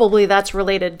probably that's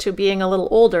related to being a little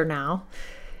older now.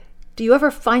 Do you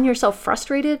ever find yourself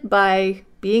frustrated by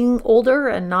being older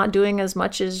and not doing as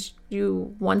much as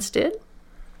you once did?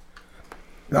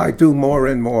 I do more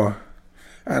and more,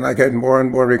 and I get more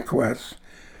and more requests.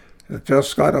 I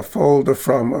just got a folder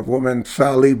from a woman,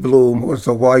 Sally Bloom, who was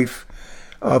the wife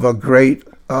of a great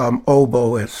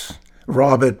oboist,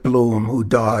 Robert Bloom, who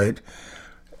died.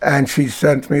 And she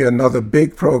sent me another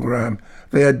big program.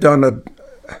 They had done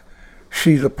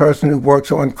she's a person who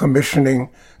works on commissioning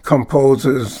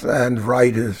composers and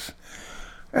writers.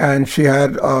 And she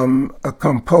had a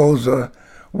composer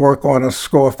work on a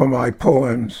score for my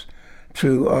poems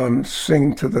to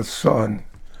sing to the sun,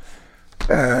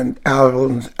 and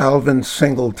Alvin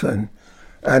Singleton.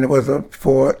 And it was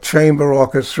for chamber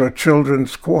orchestra,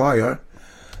 children's choir,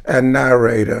 and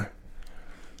narrator.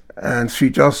 And she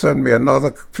just sent me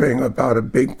another thing about a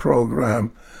big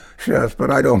program she has, but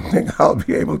I don't think I'll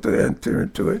be able to enter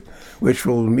into it, which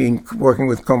will mean working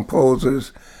with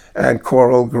composers and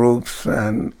choral groups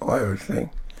and everything.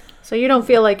 So you don't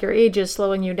feel like your age is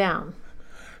slowing you down?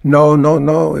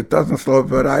 No, it doesn't slow,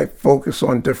 but I focus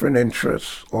on different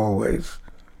interests always.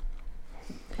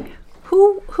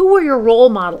 Who were your role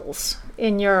models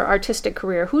in your artistic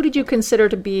career? Who did you consider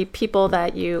to be people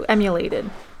that you emulated?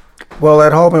 Well,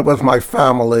 at home it was my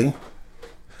family.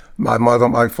 My mother,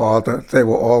 my father, they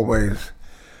were always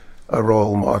a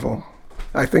role model.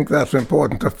 I think that's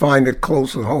important to find it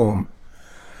close at home.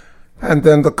 And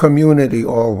then the community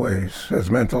always has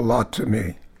meant a lot to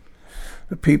me.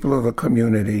 The people of the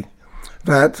community,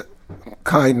 that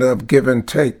kind of give and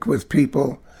take with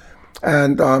people.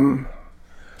 And,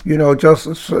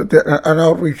 just an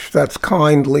outreach that's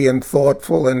kindly and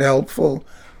thoughtful and helpful.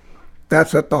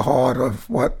 That's at the heart of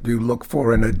what you look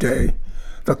for in a day,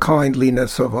 the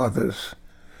kindliness of others,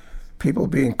 people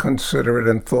being considerate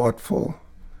and thoughtful.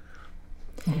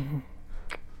 Mm-hmm.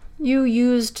 You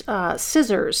used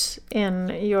scissors in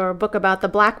your book about the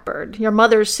blackbird, your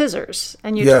mother's scissors,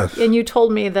 and you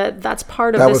told me that that's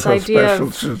part of this idea. That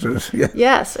was her special scissors.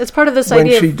 Yes, it's part of this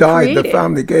idea. When she died, the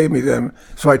family gave me them,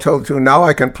 so I told you now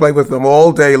I can play with them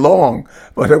all day long.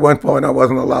 But at one point I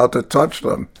wasn't allowed to touch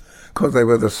them because they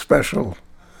were the special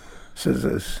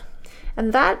scissors.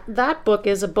 And that book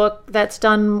is a book that's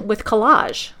done with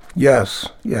collage. Yes.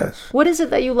 What is it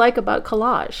that you like about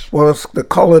collage? Well, the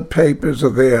colored papers are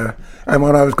there. And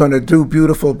when I was going to do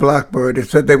Beautiful Blackbird, it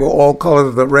said they were all colors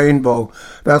of the rainbow.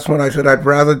 That's when I said I'd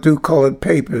rather do colored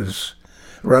papers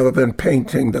rather than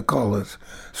painting the colors.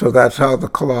 So that's how the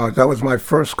collage, that was my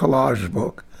first collage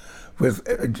book with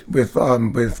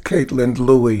Caitlin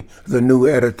Louie, the new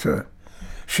editor.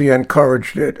 She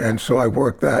encouraged it, and so I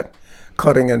worked that,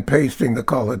 cutting and pasting the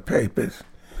colored papers.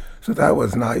 So that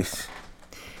was nice.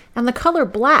 And the color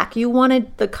black, you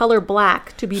wanted the color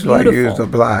black to be beautiful. So I used the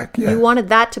black, yeah. You wanted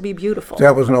that to be beautiful.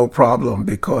 That was no problem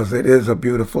because it is a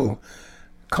beautiful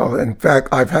color. In fact,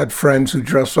 I've had friends who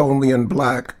dress only in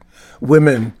black.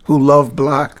 Women who love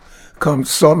black come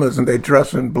summers and they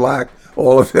dress in black.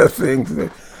 All of their things,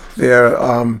 their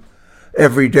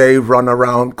everyday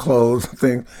run-around clothes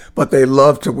thing. But they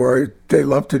love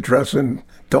to dress in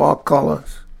dark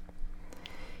colors.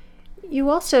 You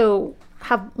also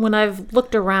when I've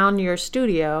looked around your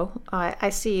studio,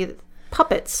 I see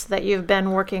puppets that you've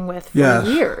been working with for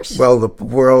years. Well, the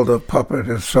world of puppet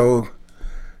is so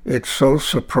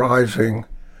surprising.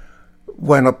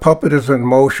 When a puppet is in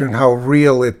motion, how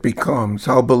real it becomes,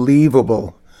 how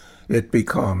believable it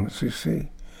becomes, you see.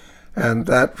 And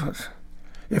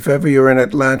if ever you're in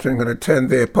Atlanta and going to attend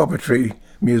their puppetry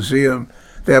museum,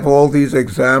 they have all these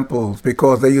examples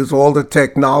because they use all the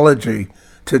technology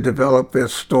to develop their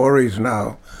stories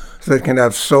now. So they can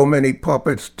have so many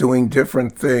puppets doing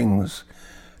different things,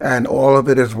 and all of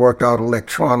it is worked out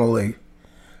electronically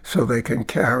so they can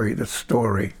carry the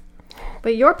story.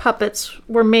 But your puppets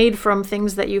were made from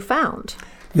things that you found.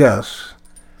 Yes.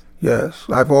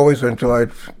 I've always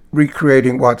enjoyed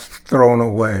recreating what's thrown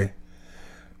away,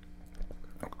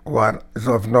 what is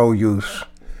of no use.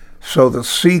 So the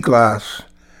sea glass,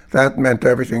 that meant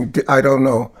everything. I don't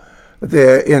know.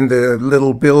 There in the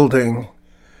little building,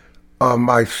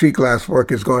 my sea glass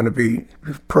work is going to be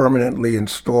permanently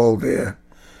installed there.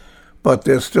 But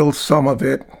there's still some of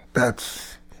it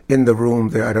that's in the room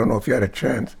there. I don't know if you had a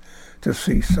chance to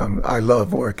see some. I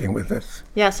love working with this.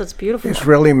 Yes, it's beautiful. It's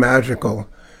really magical.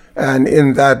 And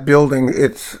in that building,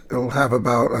 it'll have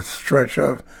about a stretch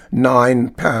of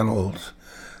 9 panels.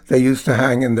 They used to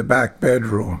hang in the back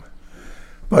bedroom.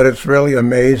 But it's really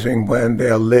amazing when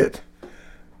they're lit.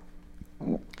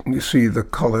 You see the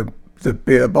color, the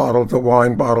beer bottles, the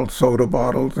wine bottles, soda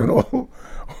bottles, and all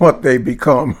what they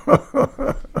become.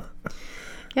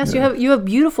 Yes, yeah. You have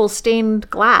beautiful stained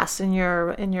glass in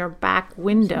your back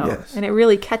window, yes. And it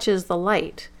really catches the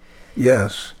light.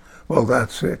 Yes, well,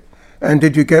 that's it. And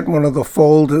did you get one of the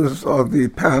folders of the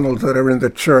panels that are in the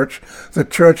church? The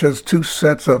church has 2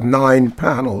 sets of 9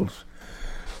 panels.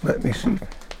 Let me see.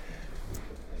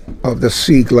 Of the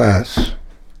sea glass.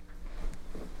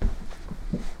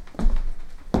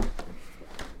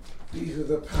 These are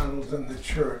the panels in the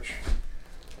church.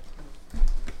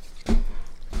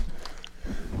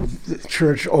 the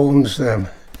church owns them.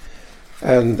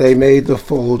 And they made the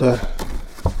folder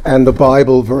and the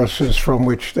Bible verses from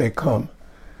which they come.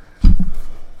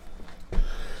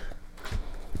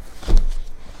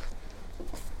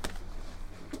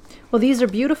 Well, these are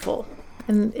beautiful.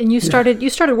 And you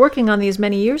started working on these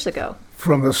many years ago.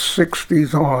 From the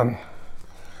 60s on,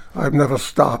 I've never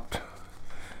stopped.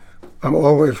 I'm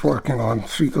always working on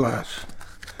sea glass.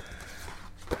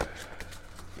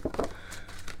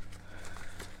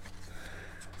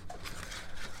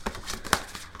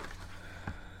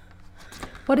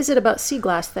 What is it about sea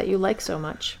glass that you like so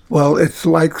much? Well, it's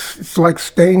like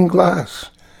stained glass.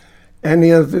 Any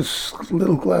of this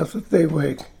little glass that they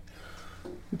make,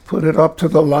 you put it up to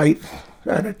the light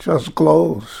and it just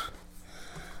glows.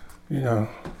 You know.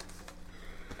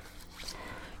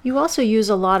 You also use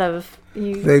a lot of...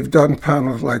 They've done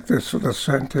panels like this for the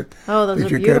center. Oh, those are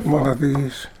beautiful. Did you get one of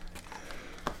these?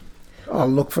 I'll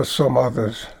look for some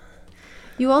others.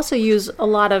 You also use a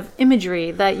lot of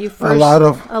imagery that you first...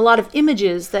 A lot of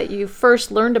images that you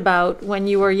first learned about when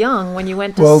you were young, when you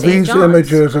went to St. John's. Well,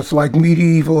 these images, it's like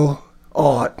medieval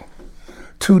art.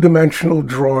 Two-dimensional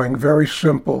drawing, very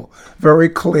simple, very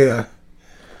clear.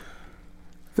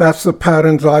 That's the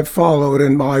patterns I've followed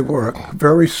in my work.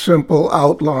 Very simple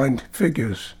outlined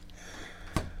figures.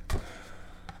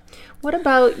 What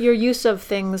about your use of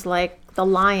things like the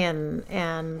lion,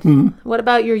 and what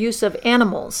about your use of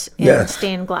animals in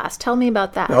stained glass? Tell me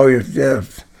about that. Oh,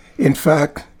 yes. In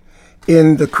fact,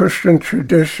 in the Christian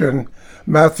tradition,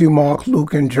 Matthew, Mark,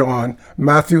 Luke, and John,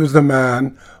 Matthew is the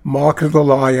man, Mark is the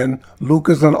lion, Luke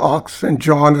is an ox, and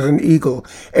John is an eagle.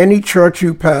 Any church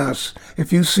you pass,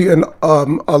 if you see a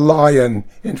lion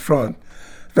in front,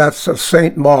 that's a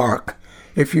Saint Mark.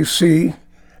 If you see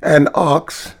an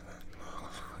ox,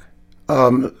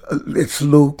 it's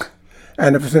Luke.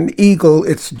 And if it's an eagle,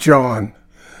 it's John.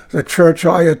 The church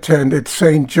I attended,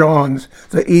 St. John's,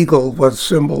 the eagle was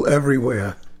symbol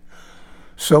everywhere.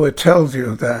 So it tells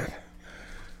you that.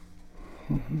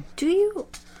 Do you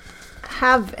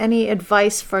have any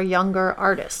advice for younger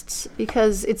artists?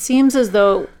 Because it seems as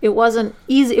though it wasn't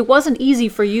easy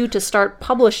for you to start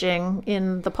publishing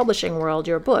in the publishing world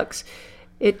your books.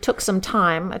 It took some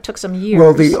time. It took some years.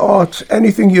 Well, the arts,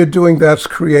 anything you're doing that's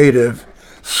creative,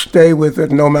 stay with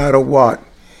it no matter what.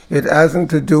 It hasn't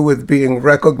to do with being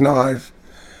recognized,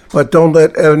 but don't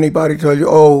let anybody tell you,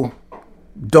 oh,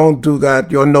 don't do that,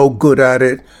 you're no good at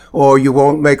it, or you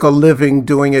won't make a living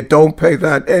doing it. Don't pay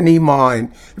that any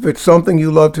mind. If it's something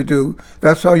you love to do,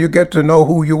 that's how you get to know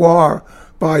who you are,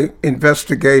 by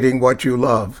investigating what you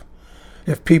love.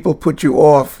 If people put you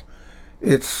off,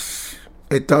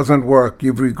 it doesn't work.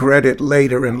 You regret it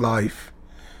later in life.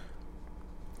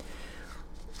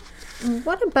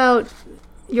 What about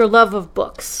your love of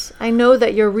books? I know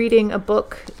that you're reading a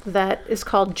book that is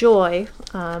called Joy.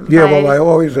 I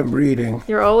always am reading.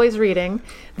 You're always reading.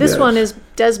 This one is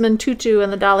Desmond Tutu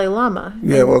and the Dalai Lama.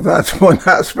 Yeah, well, that's one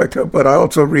aspect of it, but I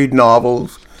also read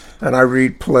novels, and I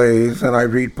read plays, and I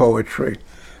read poetry.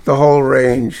 The whole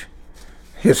range,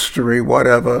 history,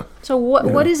 whatever. So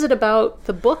what is it about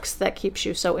the books that keeps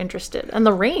you so interested, and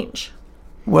the range?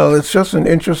 Well, it's just an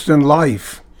interest in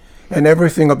life. And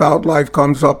everything about life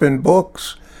comes up in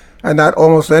books. And that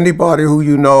almost anybody who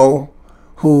you know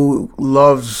who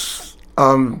loves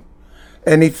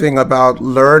anything about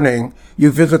learning,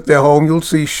 you visit their home, you'll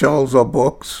see shelves of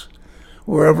books.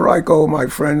 Wherever I go, my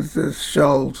friends, there's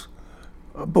shelves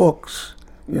of books,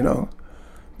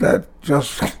 that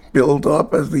just build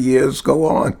up as the years go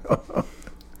on.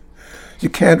 You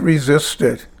can't resist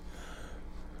it.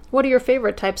 What are your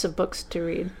favorite types of books to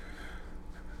read?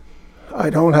 I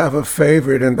don't have a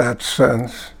favorite in that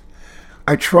sense.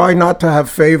 I try not to have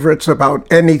favorites about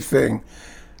anything.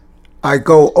 I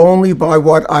go only by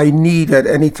what I need at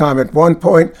any time. At one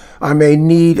point, I may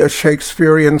need a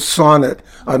Shakespearean sonnet.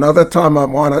 Another time, I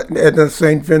want an Edna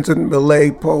St. Vincent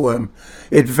Millay poem.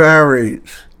 It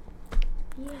varies.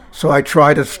 So I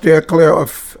try to steer clear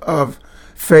of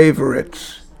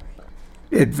favorites.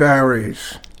 It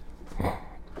varies.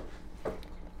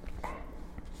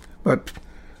 But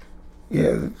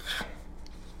yeah,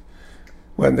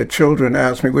 when the children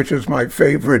ask me which is my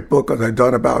favorite book, because I've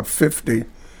done about 50,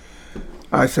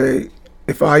 I say,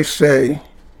 if I say,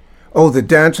 oh, The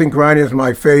Dancing Granny is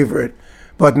my favorite,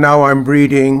 but now I'm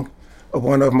reading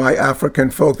one of my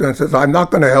African folk, and says, I'm not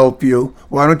going to help you.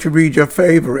 Why don't you read your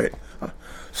favorite?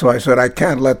 So I said, I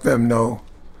can't let them know.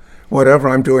 Whatever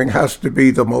I'm doing has to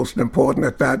be the most important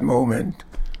at that moment.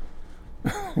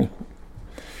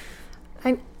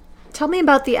 Tell me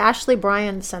about the Ashley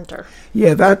Bryan Center.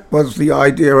 Yeah, that was the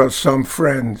idea of some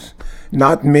friends,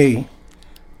 not me.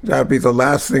 That'd be the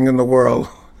last thing in the world.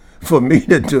 for me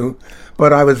to do.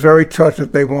 But I was very touched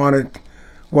that they wanted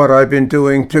what I've been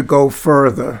doing to go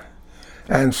further.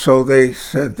 And so they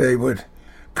said they would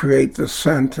create the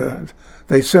center.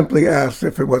 They simply asked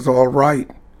if it was all right.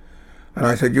 And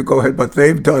I said, you go ahead, but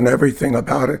they've done everything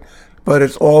about it. But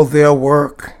it's all their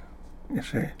work, you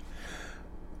see.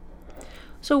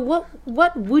 So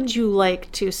what would you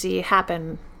like to see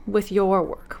happen with your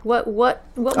work? What would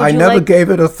I you never like? gave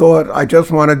it a thought. I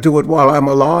just want to do it while I'm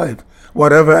alive.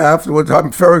 Whatever afterwards,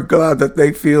 I'm very glad that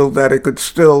they feel that it could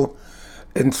still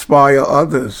inspire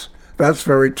others. That's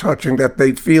very touching that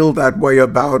they feel that way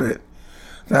about it.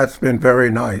 That's been very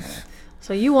nice.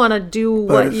 So you want to do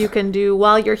what you can do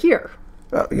while you're here.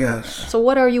 Yes. So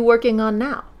what are you working on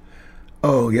now?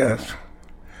 Oh, yes.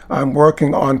 I'm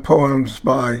working on poems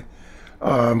by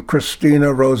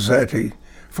Christina Rossetti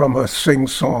from her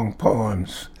sing-song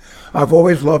poems. I've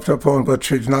always loved her poem, but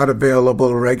she's not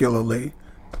available regularly.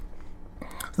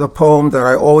 The poem that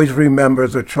I always remember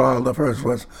as a child of hers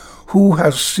was, "Who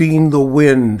has seen the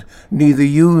wind? Neither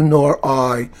you nor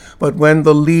I. But when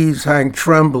the leaves hang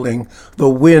trembling, the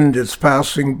wind is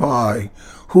passing by.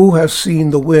 Who has seen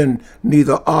the wind?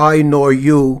 Neither I nor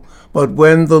you. But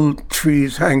when the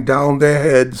trees hang down their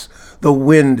heads, the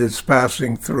wind is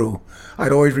passing through."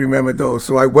 I'd always remember those.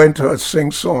 So I went to a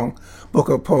sing-song book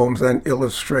of poems and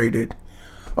illustrated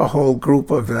a whole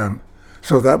group of them.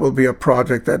 So that will be a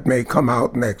project that may come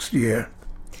out next year.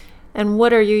 And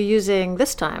what are you using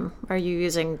this time? Are you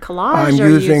using collage? I'm Are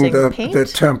you using paint? the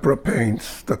tempera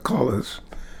paints, the colors,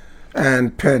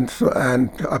 and pencil and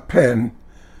a pen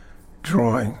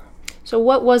drawing. So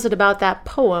what was it about that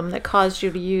poem that caused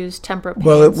you to use tempera paints?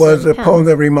 Well, it was and a pen? poem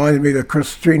that reminded me that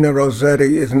Christina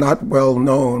Rossetti is not well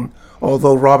known,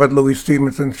 although Robert Louis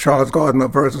Stevenson's Charles Gardner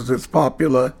Verses is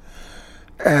popular,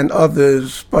 and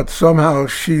others, but somehow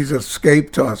she's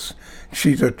escaped us.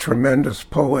 She's a tremendous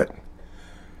poet.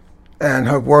 And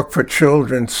her work for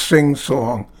children,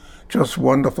 sing-song, just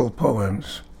wonderful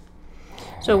poems.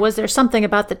 So was there something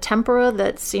about the tempera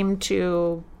that seemed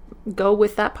to go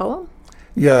with that poem?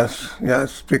 Yes,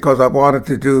 because I wanted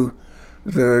to do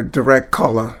the direct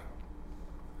color,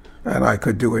 and I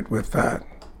could do it with that.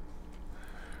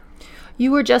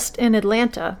 You were just in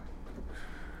Atlanta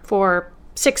for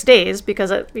 6 days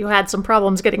because you had some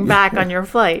problems getting back on your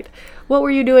flight. What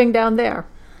were you doing down there?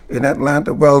 In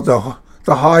Atlanta, well,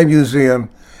 the High Museum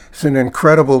is an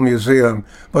incredible museum,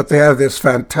 but they have this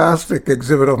fantastic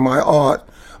exhibit of my art,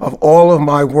 of all of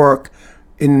my work,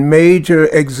 in major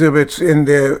exhibits in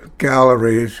their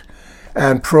galleries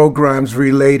and programs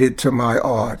related to my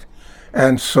art.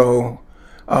 And so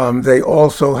they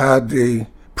also had the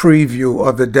preview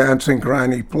of the Dancing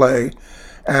Granny play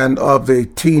and of the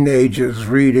teenagers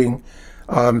reading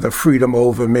The Freedom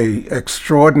Over Me.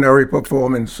 Extraordinary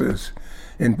performances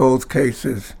in both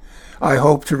cases. I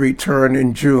hope to return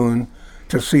in June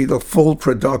to see the full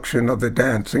production of the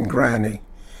Dancing Granny,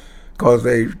 because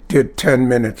they did 10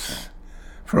 minutes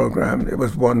program. It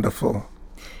was wonderful.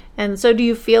 And so do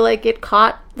you feel like it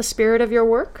caught the spirit of your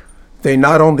work? They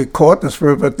not only caught the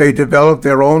spirit, but they developed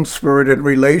their own spirit in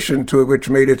relation to it, which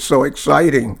made it so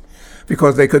exciting,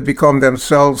 because they could become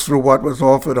themselves through what was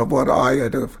offered of what I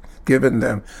had given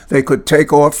them. They could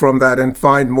take off from that and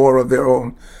find more of their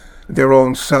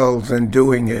own selves in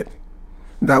doing it.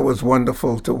 That was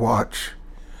wonderful to watch.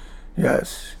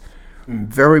 Yes,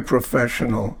 very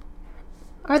professional.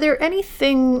 Are there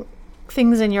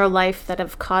things in your life that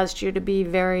have caused you to be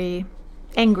very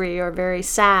angry or very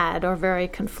sad or very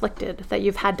conflicted that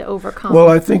you've had to overcome? Well,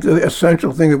 I think the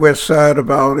essential thing that we're sad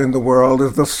about in the world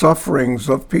is the sufferings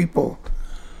of people.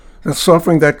 The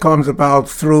suffering that comes about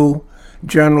through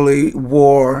generally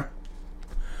war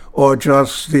or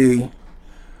just the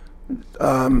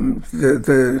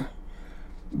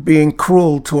being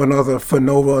cruel to another for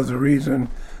no other reason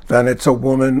than it's a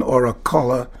woman or a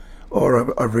color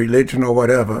or a religion or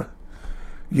whatever,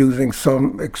 using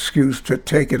some excuse to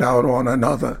take it out on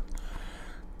another.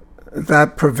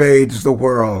 That pervades the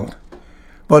world.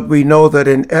 But we know that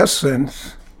in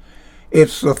essence,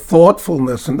 it's the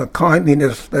thoughtfulness and the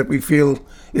kindliness that we feel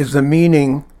is the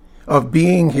meaning of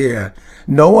being here.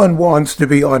 No one wants to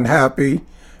be unhappy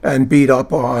and beat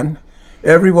up on.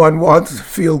 Everyone wants to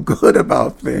feel good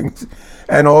about things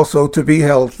and also to be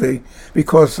healthy,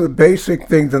 because the basic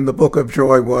things in the Book of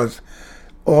Joy was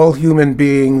all human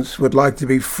beings would like to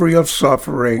be free of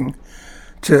suffering,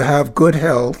 to have good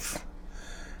health,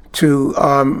 to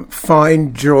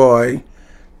find joy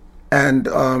and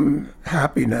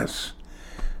happiness.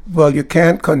 Well, you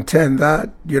can't contend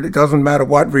that. It doesn't matter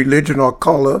what religion or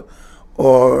color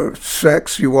or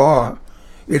sex you are.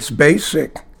 It's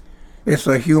basic. It's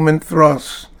a human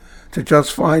thrust to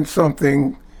just find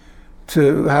something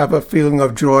to have a feeling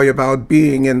of joy about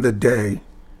being in the day.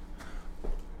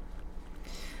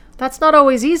 That's not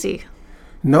always easy.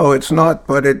 No, it's not,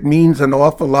 but it means an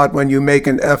awful lot when you make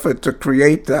an effort to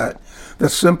create that. The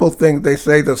simple thing, they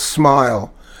say, the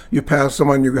smile. You pass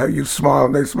someone, you smile,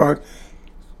 and they smile.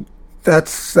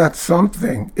 That's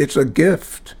something. It's a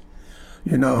gift,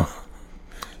 you know.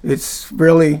 It's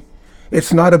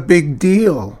not a big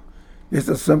deal. It's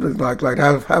a simple like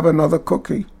have another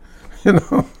cookie, you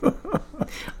know.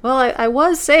 Well, I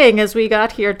was saying as we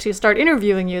got here to start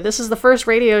interviewing you, this is the first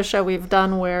radio show we've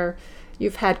done where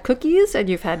you've had cookies and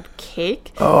you've had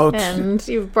cake and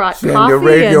you've brought coffee and your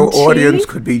radio and tea. audience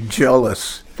could be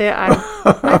jealous.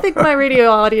 I think my radio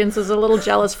audience is a little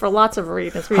jealous for lots of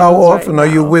reasons. How often are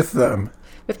you with them?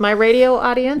 With my radio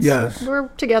audience? Yes. We're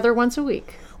together once a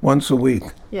week. Once a week?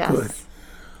 Yes. Good.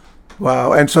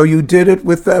 Wow. And so you did it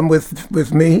with them,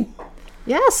 with me?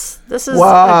 Yes. This is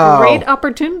Wow. a great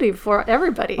opportunity for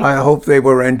everybody. I hope they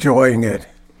were enjoying it.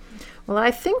 Well,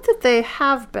 I think that they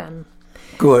have been.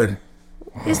 Good.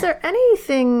 Is there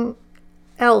anything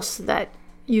else that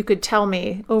you could tell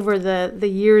me over the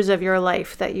years of your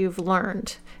life that you've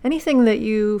learned? Anything that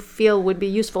you feel would be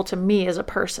useful to me as a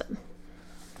person?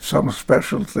 Some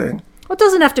special thing. Well, it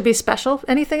doesn't have to be special.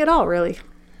 Anything at all, really.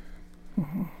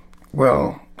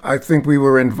 Well, I think we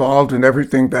were involved in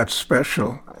everything that's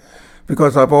special.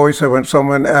 Because I've always said when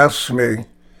someone asks me,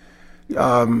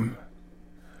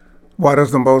 what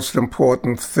is the most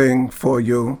important thing for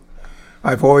you?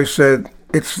 I've always said,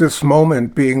 it's this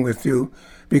moment being with you,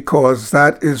 because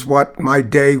that is what my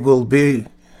day will be.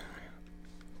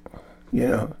 You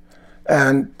know,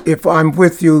 and if I'm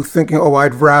with you thinking, oh,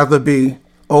 I'd rather be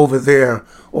over there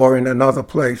or in another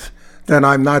place, then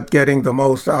I'm not getting the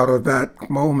most out of that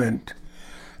moment.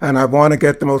 And I want to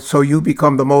get the most, so you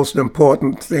become the most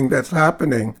important thing that's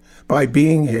happening by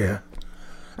being here.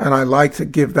 And I like to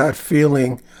give that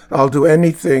feeling. I'll do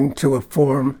anything to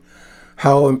affirm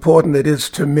how important it is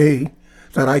to me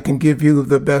that I can give you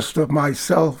the best of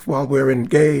myself while we're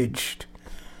engaged.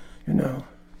 You know,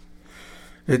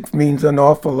 it means an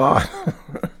awful lot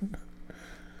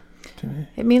to me.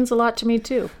 It means a lot to me,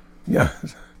 too. Yeah.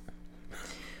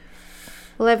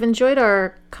 Well, I've enjoyed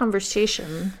our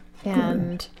conversation.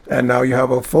 And now you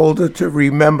have a folder to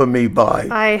remember me by.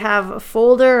 I have a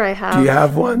folder. Do you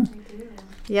have one?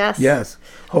 Yes. Yes.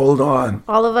 Hold on.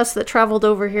 All of us that traveled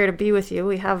over here to be with you,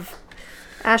 we have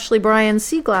Ashley Bryan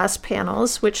sea glass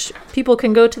panels, which people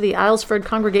can go to the Islesford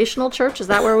Congregational Church. Is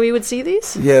that where we would see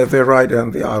these? Yeah, they're right in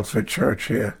the Islesford Church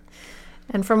here.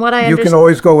 And from what I understand, you can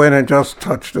always go in and just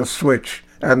touch the switch,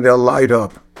 and they'll light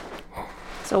up.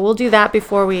 So we'll do that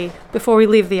before we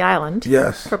leave the island.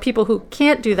 Yes. For people who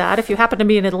can't do that, if you happen to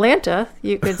be in Atlanta,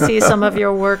 you could see some of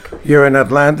your work. Here in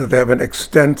Atlanta, they have an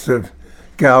extensive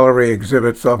gallery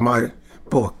exhibits of my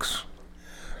books,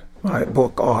 my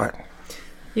book art.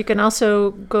 You can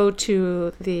also go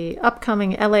to the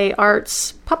upcoming LA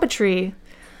Arts Puppetry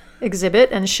exhibit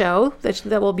and show that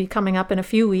will be coming up in a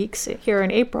few weeks here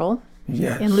in April.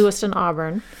 Yes. In Lewiston,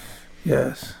 Auburn.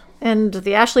 Yes. And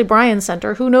the Ashley Bryan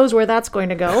Center, who knows where that's going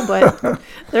to go, but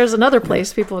there's another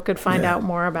place people could find out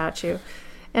more about you.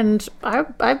 And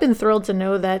I've been thrilled to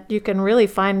know that you can really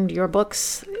find your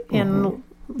books in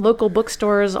local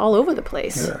bookstores all over the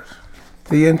place. Yes.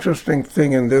 The interesting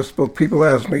thing in this book, people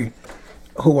ask me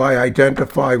who I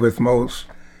identify with most.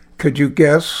 Could you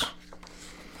guess?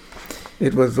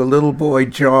 It was the little boy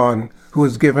John who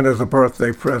was given as a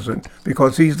birthday present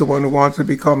because he's the one who wants to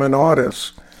become an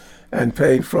artist and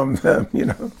paid from them, you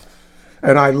know.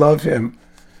 And I love him.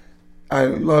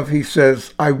 He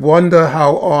says, I wonder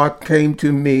how art came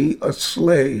to me a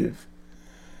slave,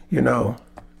 you know.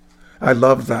 I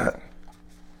love that.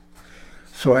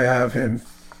 So I have him.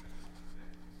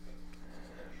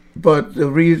 But the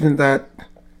reason that,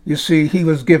 you see, he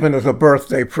was given as a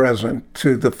birthday present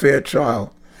to the Fairchild.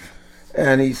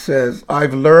 And he says,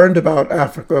 I've learned about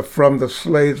Africa from the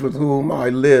slaves with whom I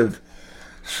live.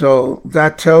 So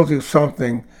that tells you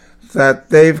something, that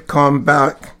they've come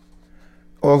back,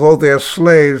 although they're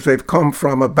slaves, they've come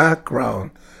from a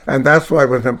background. And that's why it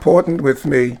was important with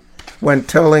me when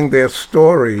telling their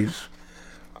stories.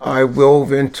 I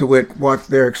wove into it what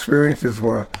their experiences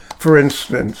were. For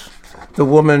instance, the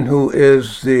woman who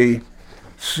is the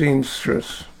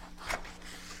seamstress,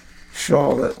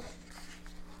 Charlotte,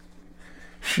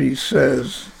 she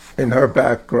says in her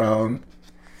background,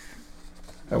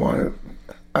 I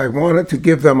wanted to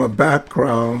give them a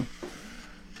background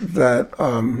that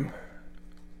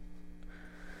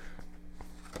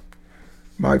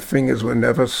my fingers were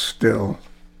never still.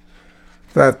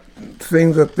 that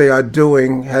things that they are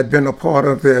doing had been a part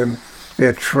of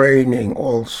their training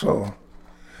also,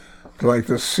 like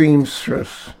the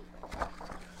seamstress.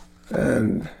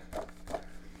 And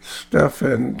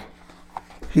Stephen,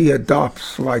 he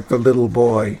adopts like the little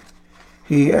boy.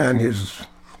 He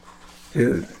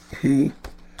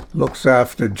looks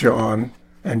after John,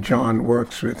 and John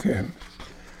works with him.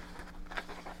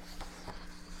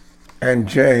 And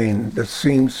Jane, the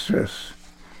seamstress.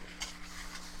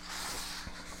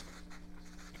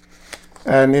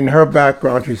 And in her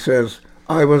background, she says,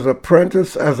 I was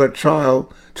apprenticed as a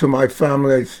child to my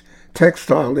family's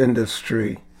textile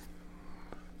industry.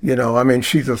 You know, I mean,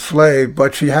 she's a slave,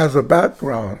 but she has a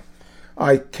background.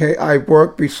 I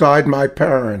worked beside my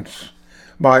parents.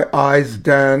 My eyes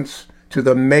danced to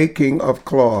the making of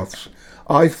cloths.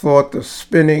 I thought the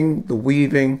spinning, the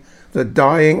weaving, the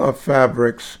dyeing of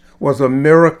fabrics was a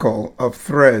miracle of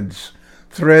threads,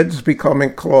 threads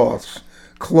becoming cloths,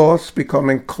 cloths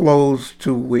becoming clothes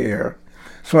to wear.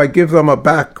 So I give them a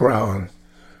background,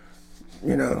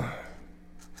 you know,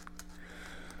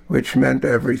 which meant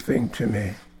everything to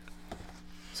me.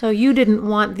 So you didn't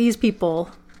want these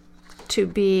people to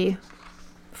be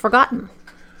forgotten.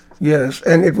 Yes,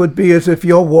 and it would be as if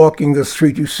you're walking the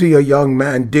street, you see a young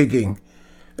man digging,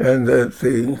 and the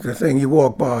thing you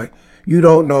walk by, you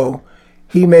don't know.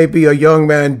 He may be a young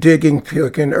man digging who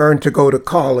can earn to go to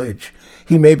college.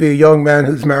 He may be a young man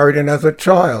who's married and has a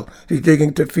child. He's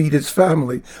digging to feed his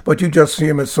family, but you just see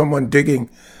him as someone digging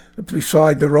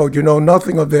beside the road. You know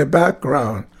nothing of their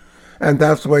background. And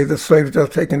that's the way the slave is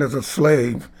just taken as a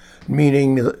slave,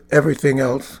 meaning everything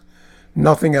else,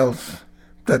 nothing else,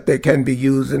 that they can be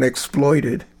used and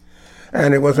exploited.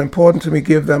 And it was important to me to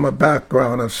give them a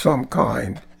background of some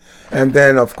kind. And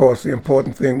then, of course, the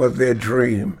important thing was their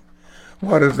dream.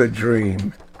 What is a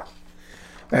dream?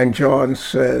 And John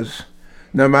says,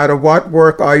 no matter what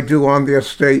work I do on the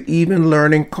estate, even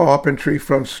learning carpentry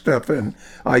from Stephen,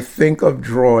 I think of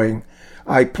drawing.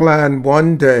 I plan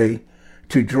one day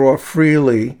to draw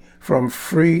freely from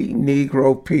free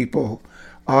Negro people.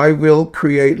 I will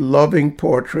create loving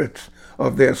portraits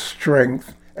of their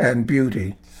strength and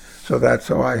beauty. So that's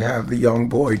how I have the young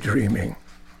boy dreaming.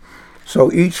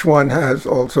 So each one has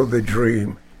also the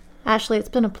dream. Ashley, it's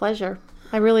been a pleasure.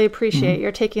 I really appreciate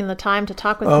your taking the time to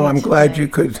talk with me Oh, I'm today. glad you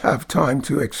could have time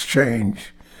to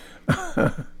exchange.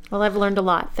 Well, I've learned a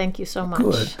lot. Thank you so much.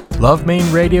 Good. Love Maine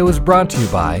Radio is brought to you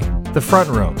by The Front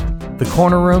Room, The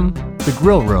Corner Room, The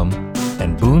Grill Room,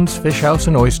 and Boone's Fish House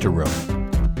and Oyster Room.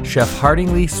 Chef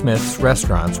Harding Lee Smith's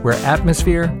restaurants where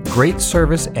atmosphere, great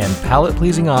service, and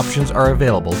palate-pleasing options are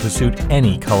available to suit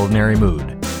any culinary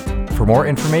mood. For more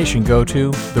information, go to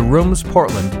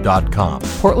theroomsportland.com.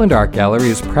 Portland Art Gallery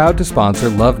is proud to sponsor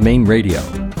Love Maine Radio.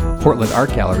 Portland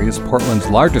Art Gallery is Portland's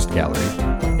largest gallery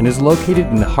and is located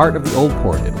in the heart of the Old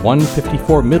Port at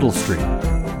 154 Middle Street.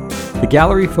 The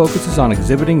gallery focuses on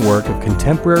exhibiting work of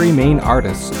contemporary Maine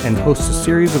artists and hosts a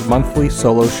series of monthly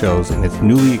solo shows in its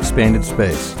newly expanded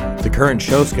space. The current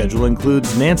show schedule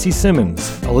includes Nancy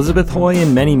Simmons, Elizabeth Hoy,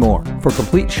 and many more. For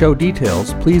complete show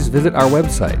details, please visit our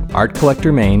website,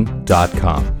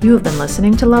 artcollectormaine.com. You have been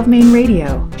listening to Love Maine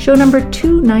Radio, show number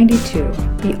 292,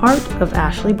 The Art of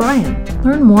Ashley Bryan.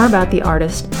 Learn more about the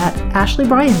artist at Ashley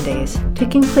Bryan Days,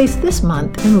 taking place this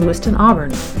month in Lewiston,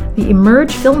 Auburn. The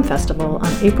Emerge Film Festival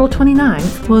on April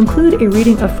 29th will include a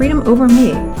reading of Freedom Over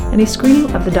Me and a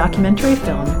screening of the documentary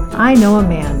film I Know a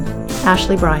Man,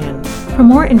 Ashley Bryan. For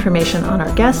more information on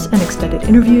our guests and extended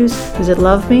interviews, visit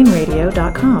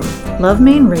lovemaineradio.com. Love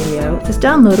Maine Radio is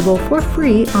downloadable for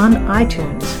free on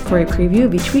iTunes. For a preview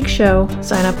of each week's show,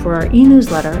 sign up for our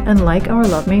e-newsletter and like our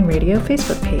Love Maine Radio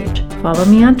Facebook page. Follow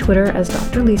me on Twitter as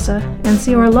Dr. Lisa and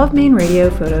see our Love Maine Radio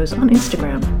photos on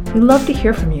Instagram. We love to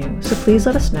hear from you, so please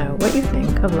let us know what you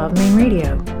think of Love Maine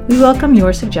Radio. We welcome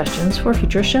your suggestions for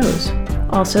future shows.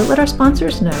 Also, let our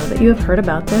sponsors know that you have heard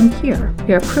about them here.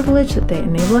 We are privileged that they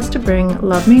enable us to bring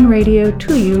Love Maine Radio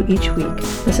to you each week.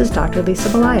 This is Dr. Lisa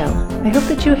Belisle. I hope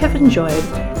that you have enjoyed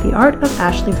The Art of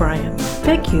Ashley Bryan.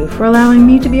 Thank you for allowing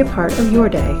me to be a part of your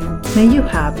day. May you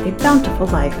have a bountiful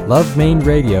life. Love Maine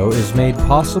Radio is made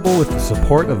possible with the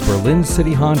support of Berlin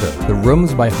City Honda, The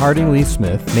Rooms by Harding Lee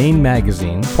Smith, Maine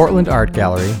Magazine, Portland Art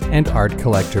Gallery, and Art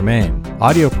Collector Maine.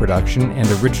 Audio production and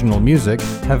original music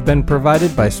have been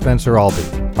provided by Spencer Albee.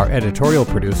 Our editorial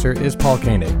producer is Paul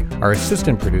Koenig. Our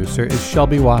assistant producer is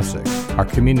Shelby Wasick. Our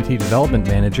community development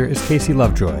manager is Casey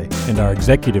Lovejoy. And our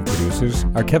executive producers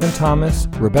are Kevin Thomas,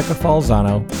 Rebecca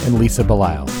Falzano, and Lisa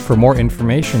Belisle. For more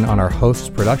information on our host's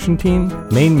production team,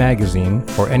 Maine Magazine,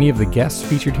 or any of the guests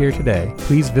featured here today,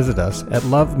 please visit us at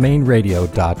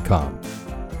lovemaineradio.com.